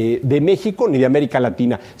de México ni de América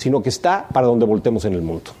Latina, sino que está para donde voltemos en el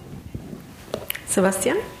mundo.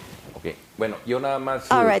 Sebastián?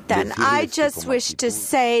 All right, then. I just wish to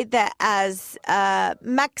say that as a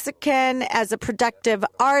Mexican, as a productive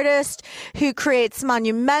artist who creates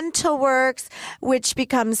monumental works which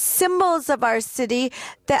become symbols of our city,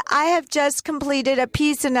 that I have just completed a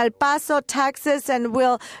piece in El Paso, Texas, and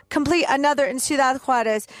will complete another in Ciudad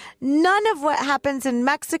Juárez. None of what happens in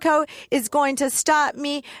Mexico is going to stop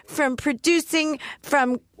me from producing,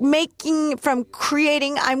 from making, from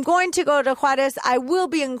creating. I'm going to go to Juárez. I will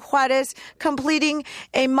be in Juárez completing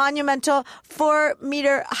a monumental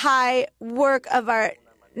 4-meter high work of art,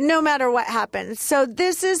 no matter what happens. So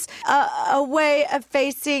this is a way of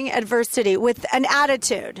facing adversity with an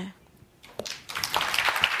attitude.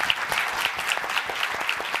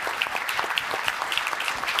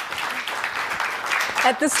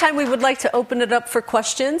 At this time, we would like to open it up for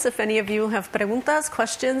questions. If any of you have preguntas,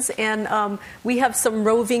 questions, and we have some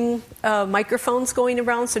roving microphones going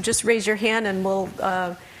around, so just raise your hand and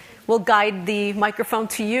we'll guide the microphone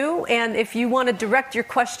to you. And if you want to direct your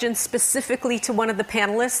question specifically to one of the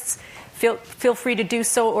panelists, feel free to do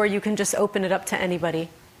so, or you can just open it up to anybody.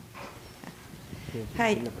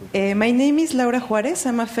 Hi, my name is Laura Juárez.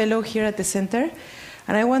 I'm a fellow here at the center.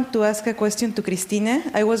 And I want to ask a question to Cristina.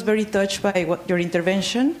 I was very touched by your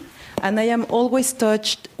intervention, and I am always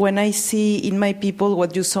touched when I see in my people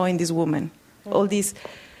what you saw in this woman. All this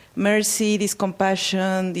mercy, this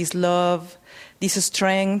compassion, this love, this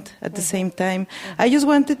strength at the same time. I just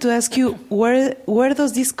wanted to ask you, where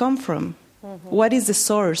does this come from? What is the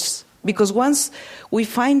source? Because once we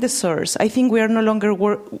find the source, I think we are no longer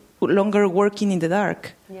working in the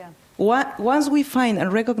dark. Yeah. Once we find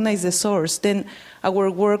and recognize the source, then our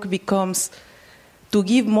work becomes to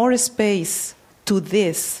give more space to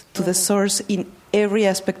this, to the source in every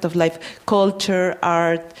aspect of life: culture,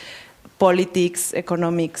 art, politics,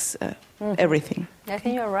 economics, everything. I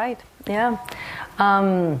think you're right. Yeah.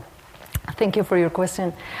 Thank you for your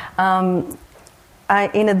question.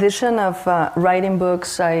 In addition of writing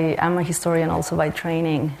books, I am a historian also by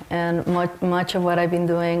training, and much of what I've been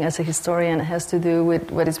doing as a historian has to do with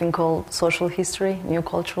what has been called social history, new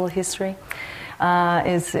cultural history.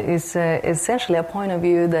 Is essentially a point of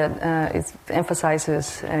view that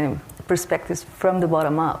emphasizes perspectives from the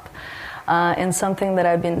bottom up. And something that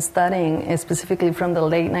I've been studying, specifically from the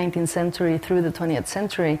late 19th century through the 20th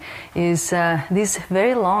century, is this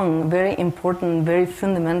very long, very important, very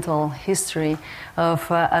fundamental history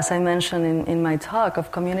of, as I mentioned in my talk,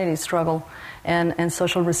 of community struggle and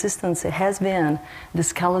social resistance. It has been the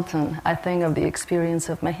skeleton, I think, of the experience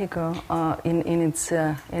of Mexico in its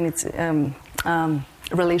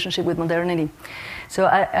relationship with modernity. So,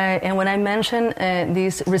 and when I mention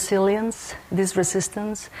this resilience, this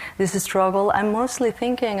resistance, this struggle, I'm mostly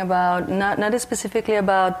thinking about not specifically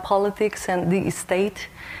about politics and the state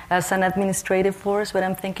as an administrative force, but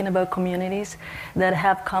I'm thinking about communities that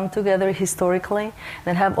have come together historically,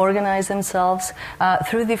 that have organized themselves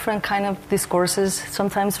through different kind of discourses,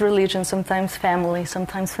 sometimes religion, sometimes family,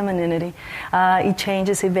 sometimes femininity. It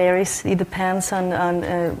changes, it varies, it depends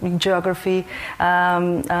on geography,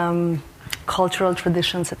 cultural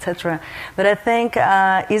traditions, etc. But I think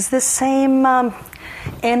it's the same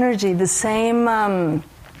energy, the same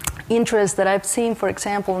interest that I've seen, for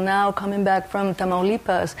example, now coming back from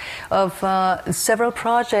Tamaulipas, of several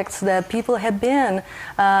projects that people have been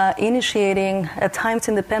initiating, at times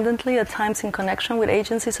independently, at times in connection with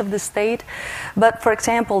agencies of the state. But, for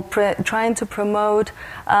example, trying to promote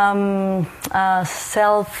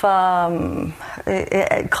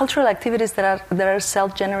cultural activities that are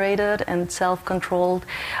self-generated and self-controlled.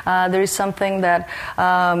 There is something that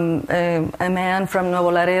a man from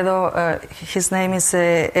Nuevo Laredo, his name is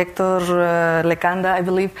Héctor Lecanda, I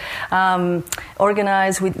believe,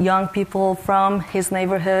 organized with young people from his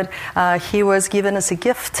neighborhood. He was given as a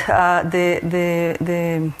gift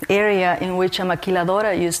the area in which a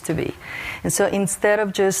maquiladora used to be. And so instead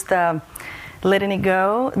of just letting it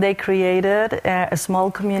go, they created a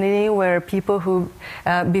small community where people who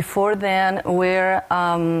before then were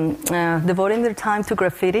devoting their time to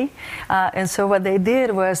graffiti. And so what they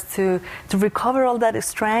did was to recover all that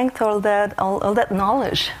strength, all that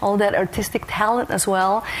knowledge, all that artistic talent as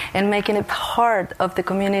well, and making it part of the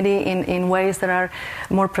community in ways that are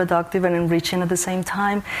more productive and enriching at the same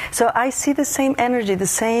time. So I see the same energy, the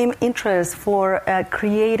same interest for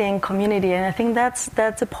creating community, and I think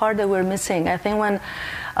that's a part that we're missing. I think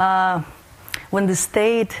when the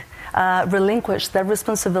state relinquished that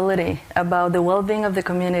responsibility about the well-being of the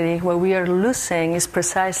community, what we are losing is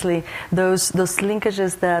precisely those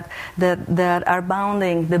linkages that are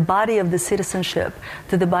bounding the body of the citizenship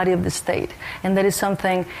to the body of the state. And that is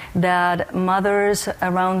something that mothers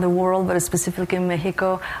around the world, but specifically in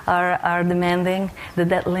Mexico, are demanding,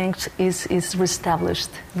 that link is reestablished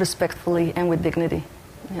respectfully and with dignity.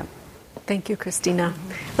 Yeah. Thank you, Cristina.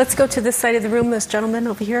 Let's go to this side of the room, this gentleman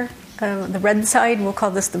over here. The red side, we'll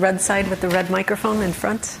call this the red side with the red microphone in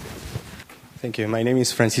front. Thank you. My name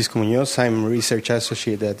is Francisco Muñoz. I'm Research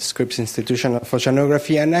Associate at Scripps Institution of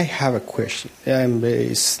Oceanography, and I have a question.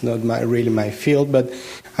 It's not really my field, but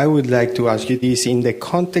I would like to ask you this in the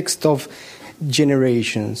context of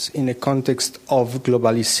generations, in the context of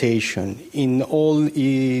globalization, in all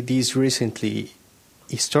these recently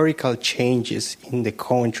historical changes in the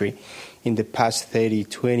country in the past 30,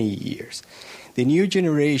 20 years. The new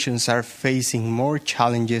generations are facing more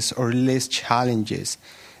challenges or less challenges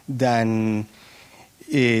than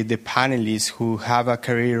the panelists who have a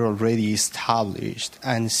career already established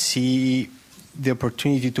and see the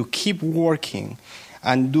opportunity to keep working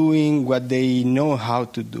and doing what they know how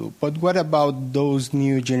to do. But what about those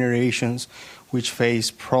new generations which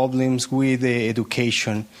face problems with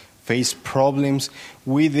education, face problems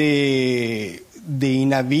with the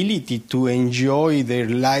inability to enjoy their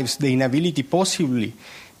lives, the inability possibly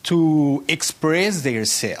to express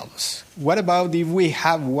themselves? What about if we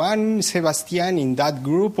have one Sebastián in that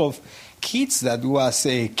group of kids that was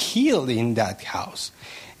killed in that house?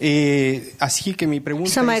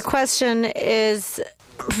 So my question is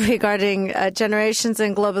regarding generations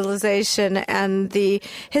and globalization and the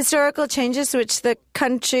historical changes which the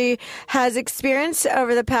country has experienced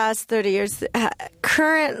over the past 30 years.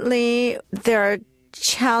 Currently, there are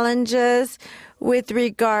challenges with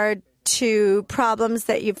regard to problems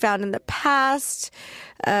that you found in the past,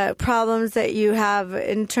 problems that you have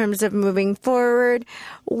in terms of moving forward.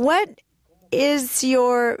 What is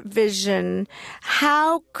your vision?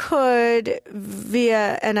 How could,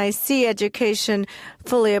 via, and I see education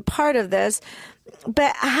fully a part of this,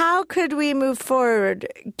 but how could we move forward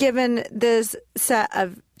given this set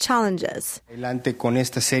of challenges? Adelante con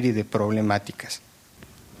esta serie de problemáticas.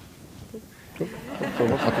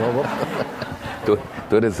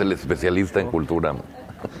 Tú eres el especialista en cultura.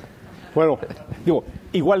 Bueno, digo,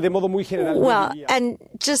 igual de modo muy general. Well, and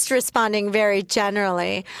just responding very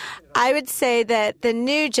generally, I would say that the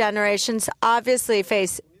new generations obviously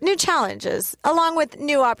face new challenges along with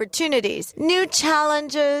new opportunities. New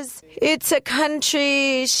challenges. It's a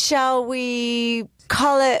country, shall we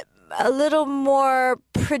call it, a little more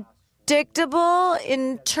predictable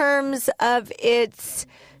in terms of its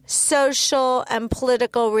social and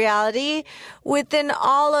political reality within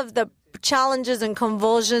all of the challenges and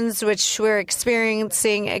convulsions which we're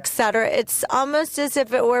experiencing, etc. It's almost as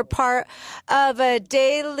if it were part of a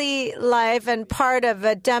daily life and part of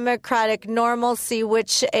a democratic normalcy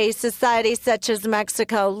which a society such as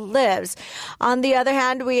Mexico lives. On the other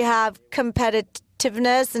hand, we have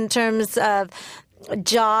competitiveness in terms of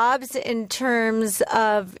jobs, in terms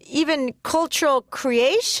of even cultural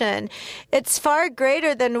creation. It's far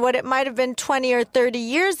greater than what it might have been 20 or 30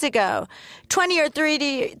 years ago. 20 or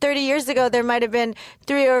 30 years ago, there might have been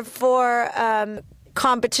 3 or 4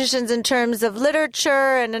 competitions in terms of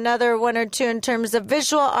literature and another one or two in terms of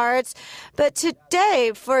visual arts. But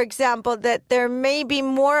today, for example, that there may be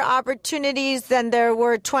more opportunities than there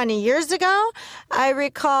were 20 years ago. I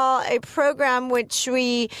recall a program which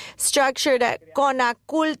we structured at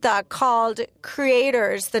Conaculta called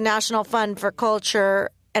Creators, the National Fund for Culture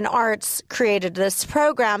and Arts created this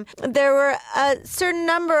program. There were a certain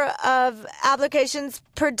number of applications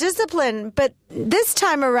per discipline, but this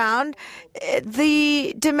time around,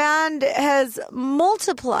 the demand has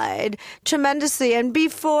multiplied tremendously. And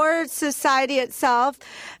before, society itself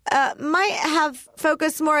might have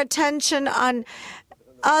focused more attention on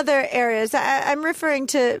other areas. I'm referring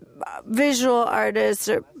to visual artists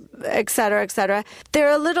or et cetera,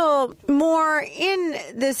 they're a little more in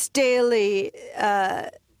this daily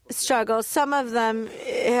struggle. Some of them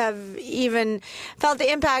have even felt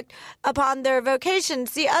the impact upon their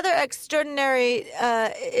vocations. The other extraordinary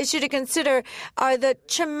issue to consider are the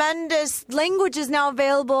tremendous languages now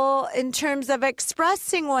available in terms of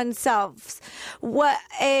expressing oneself. What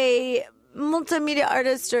a multimedia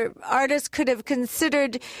artist or artist could have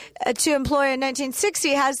considered to employ in 1960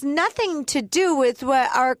 has nothing to do with what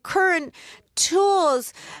our current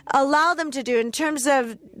tools allow them to do in terms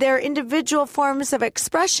of their individual forms of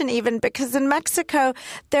expression, even because in Mexico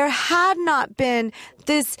there had not been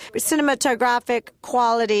this cinematographic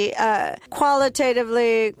quality,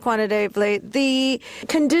 qualitatively, quantitatively. The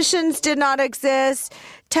conditions did not exist.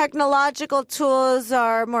 Technological tools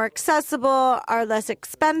are more accessible, are less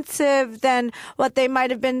expensive than what they might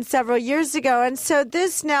have been several years ago. And so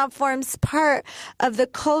this now forms part of the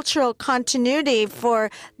cultural continuity for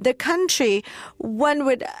the country. One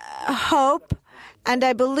would hope, and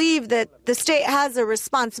I believe that the state has a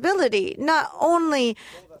responsibility, not only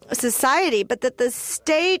society, but that the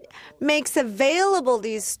state makes available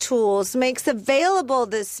these tools, makes available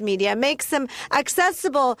this media, makes them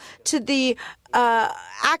accessible to the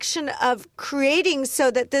action of creating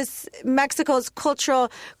so that this Mexico's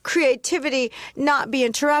cultural creativity not be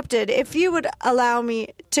interrupted. If you would allow me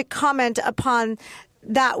to comment upon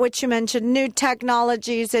that which you mentioned, new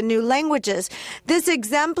technologies and new languages. This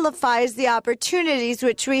exemplifies the opportunities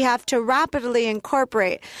which we have to rapidly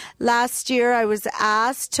incorporate. Last year, I was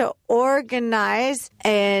asked to organize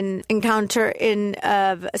an encounter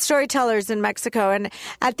of storytellers in Mexico. And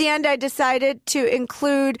at the end, I decided to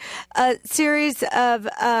include a series of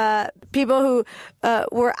people who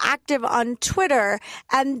were active on Twitter.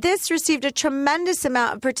 And this received a tremendous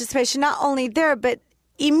amount of participation, not only there, but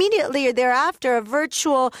immediately thereafter, a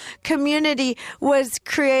virtual community was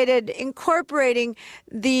created incorporating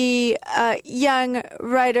the young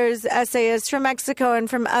writers, essayists from Mexico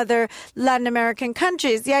and from other Latin American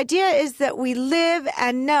countries. The idea is that we live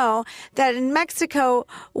and know that in Mexico,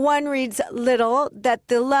 one reads little, that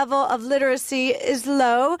the level of literacy is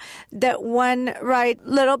low, that one writes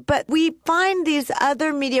little, but we find these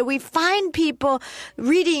other media, we find people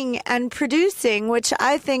reading and producing, which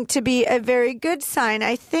I think to be a very good sign.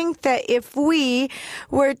 I think that if we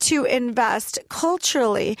were to invest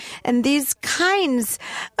culturally in these kinds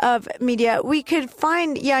of media, we could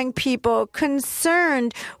find young people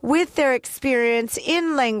concerned with their experience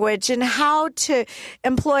in language and how to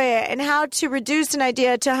employ it and how to reduce an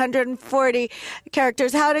idea to 140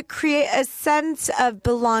 characters, how to create a sense of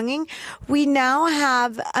belonging. We now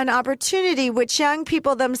have an opportunity which young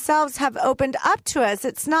people themselves have opened up to us.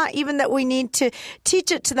 It's not even that we need to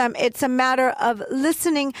teach it to them. It's a matter of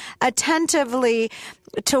listening attentively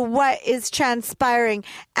to what is transpiring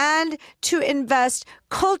and to invest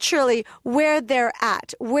culturally where they're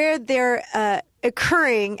at, where they're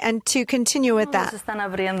occurring, and to continue with that. Se están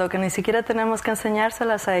abriendo, que ni siquiera tenemos que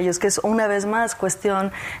enseñárselas a ellos, que es una vez más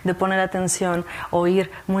cuestión de poner atención, oír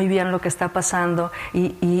muy bien lo que está pasando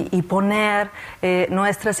y poner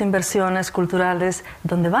nuestras inversiones culturales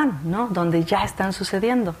donde van, ¿no? Donde ya están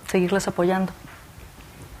sucediendo, seguirlas apoyando.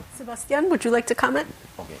 Sebastián, would you like to comment?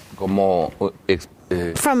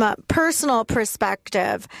 From a personal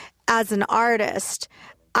perspective, as an artist,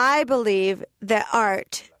 I believe that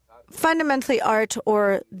art, fundamentally art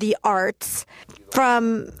or the arts,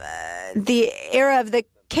 from the era of the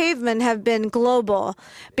cavemen have been global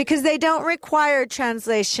because they don't require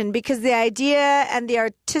translation, because the idea and the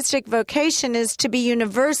artistic vocation is to be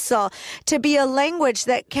universal, to be a language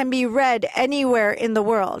that can be read anywhere in the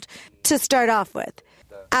world, to start off with.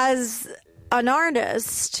 As an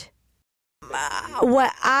artist,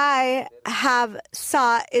 what I have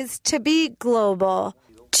sought is to be global,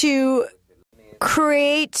 to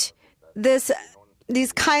create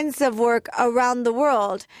these kinds of work around the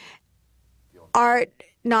world, art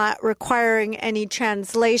not requiring any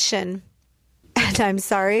translation. And I'm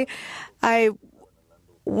sorry, I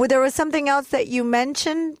there was something else that you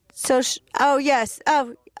mentioned. Oh, yes.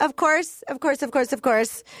 Oh, of course.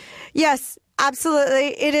 Yes, absolutely.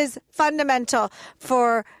 It is fundamental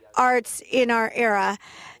for arts in our era.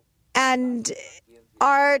 And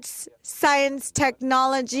arts, science,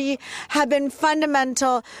 technology have been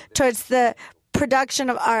fundamental towards the production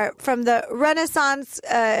of art from the Renaissance,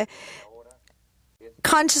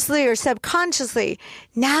 consciously or subconsciously.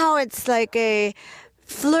 Now it's like a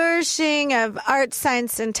flourishing of art,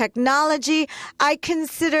 science, and technology. I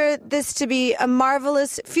consider this to be a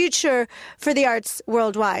marvelous future for the arts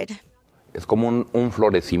worldwide. Es como un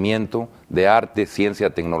florecimiento de arte, ciencia,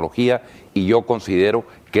 tecnología, y yo considero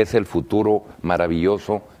que es el futuro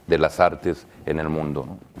maravilloso de las artes en el mundo,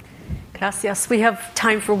 ¿no? Gracias. We have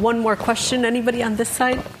time for one more question. Anybody on this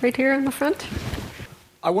side, right here in the front?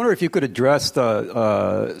 I wonder if you could address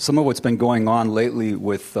some of what's been going on lately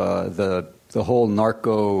with the whole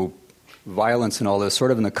narco violence and all this,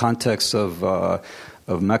 sort of in the context of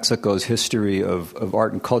Mexico's history of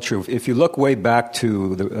art and culture. If you look way back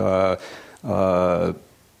to the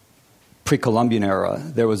pre-Columbian era,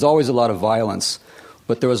 there was always a lot of violence,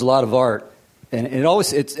 but there was a lot of art. And it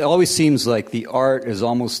always seems like the art is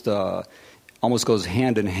almost goes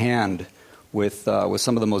hand in hand with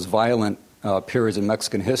some of the most violent periods in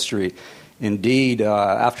Mexican history. Indeed,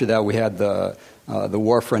 after that we had the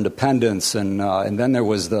War for Independence, and then there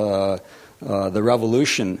was the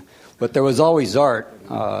Revolution. But there was always art,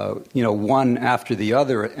 one after the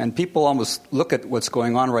other, and people almost look at what's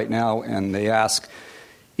going on right now and they ask,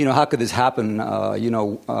 how could this happen?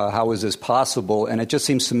 How is this possible? And it just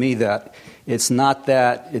seems to me that it's not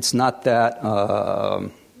that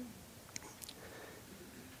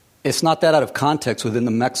out of context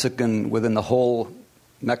within the whole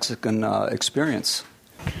Mexican experience.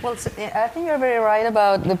 Well, I think you're very right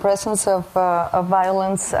about the presence of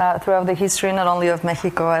violence throughout the history, not only of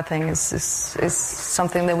Mexico. I think is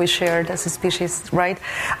something that we shared as a species, right?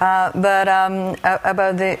 But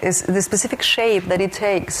about the specific shape that it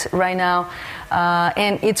takes right now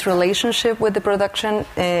and its relationship with the production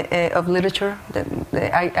of literature,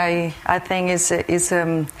 I think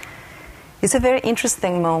it's a very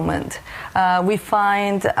interesting moment. We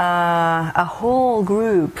find a whole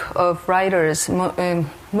group of writers,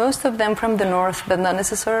 most of them from the north, but not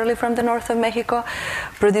necessarily from the north of Mexico,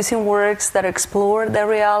 producing works that explore the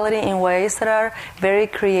reality in ways that are very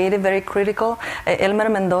creative, very critical. Elmer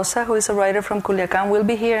Mendoza, who is a writer from Culiacan, will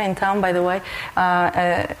be here in town, by the way,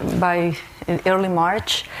 by early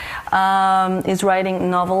March, is writing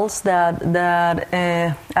novels that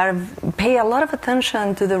pay a lot of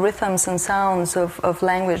attention to the rhythms and sounds of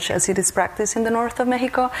language as it is practiced in the north of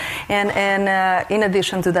Mexico, and in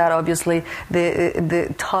addition to that, obviously,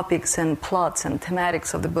 the topics and plots and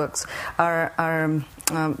thematics of the books are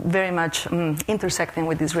very much intersecting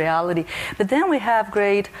with this reality. But then we have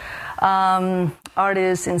great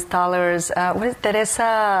artists, installers. What is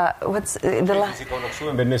Teresa? What's the last?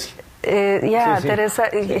 Teresa.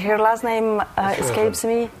 Her last name escapes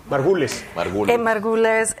me. Margules.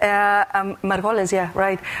 Margules, yeah,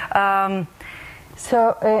 right.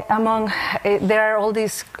 So there are all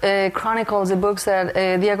these chronicles, the books that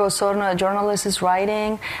Diego Osorno, a journalist, is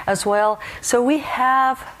writing as well. So we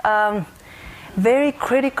have very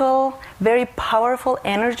critical, very powerful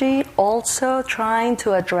energy also trying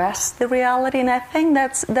to address the reality, and I think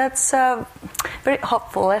that's very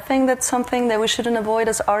hopeful. I think that's something that we shouldn't avoid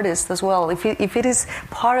as artists as well. If it is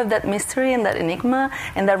part of that mystery and that enigma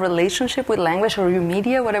and that relationship with language or your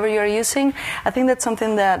media, whatever you're using, I think that's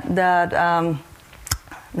something that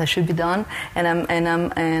should be done, and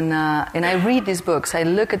I read these books. I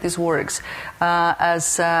look at these works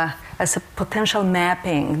as a potential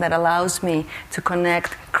mapping that allows me to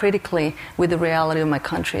connect critically with the reality of my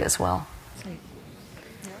country as well.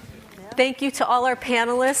 Thank you to all our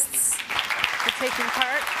panelists for taking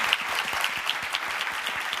part.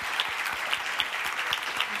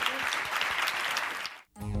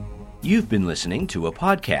 You've been listening to a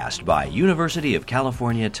podcast by University of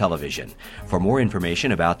California Television. For more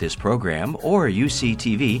information about this program or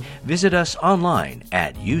UCTV, visit us online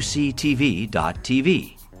at uctv.tv.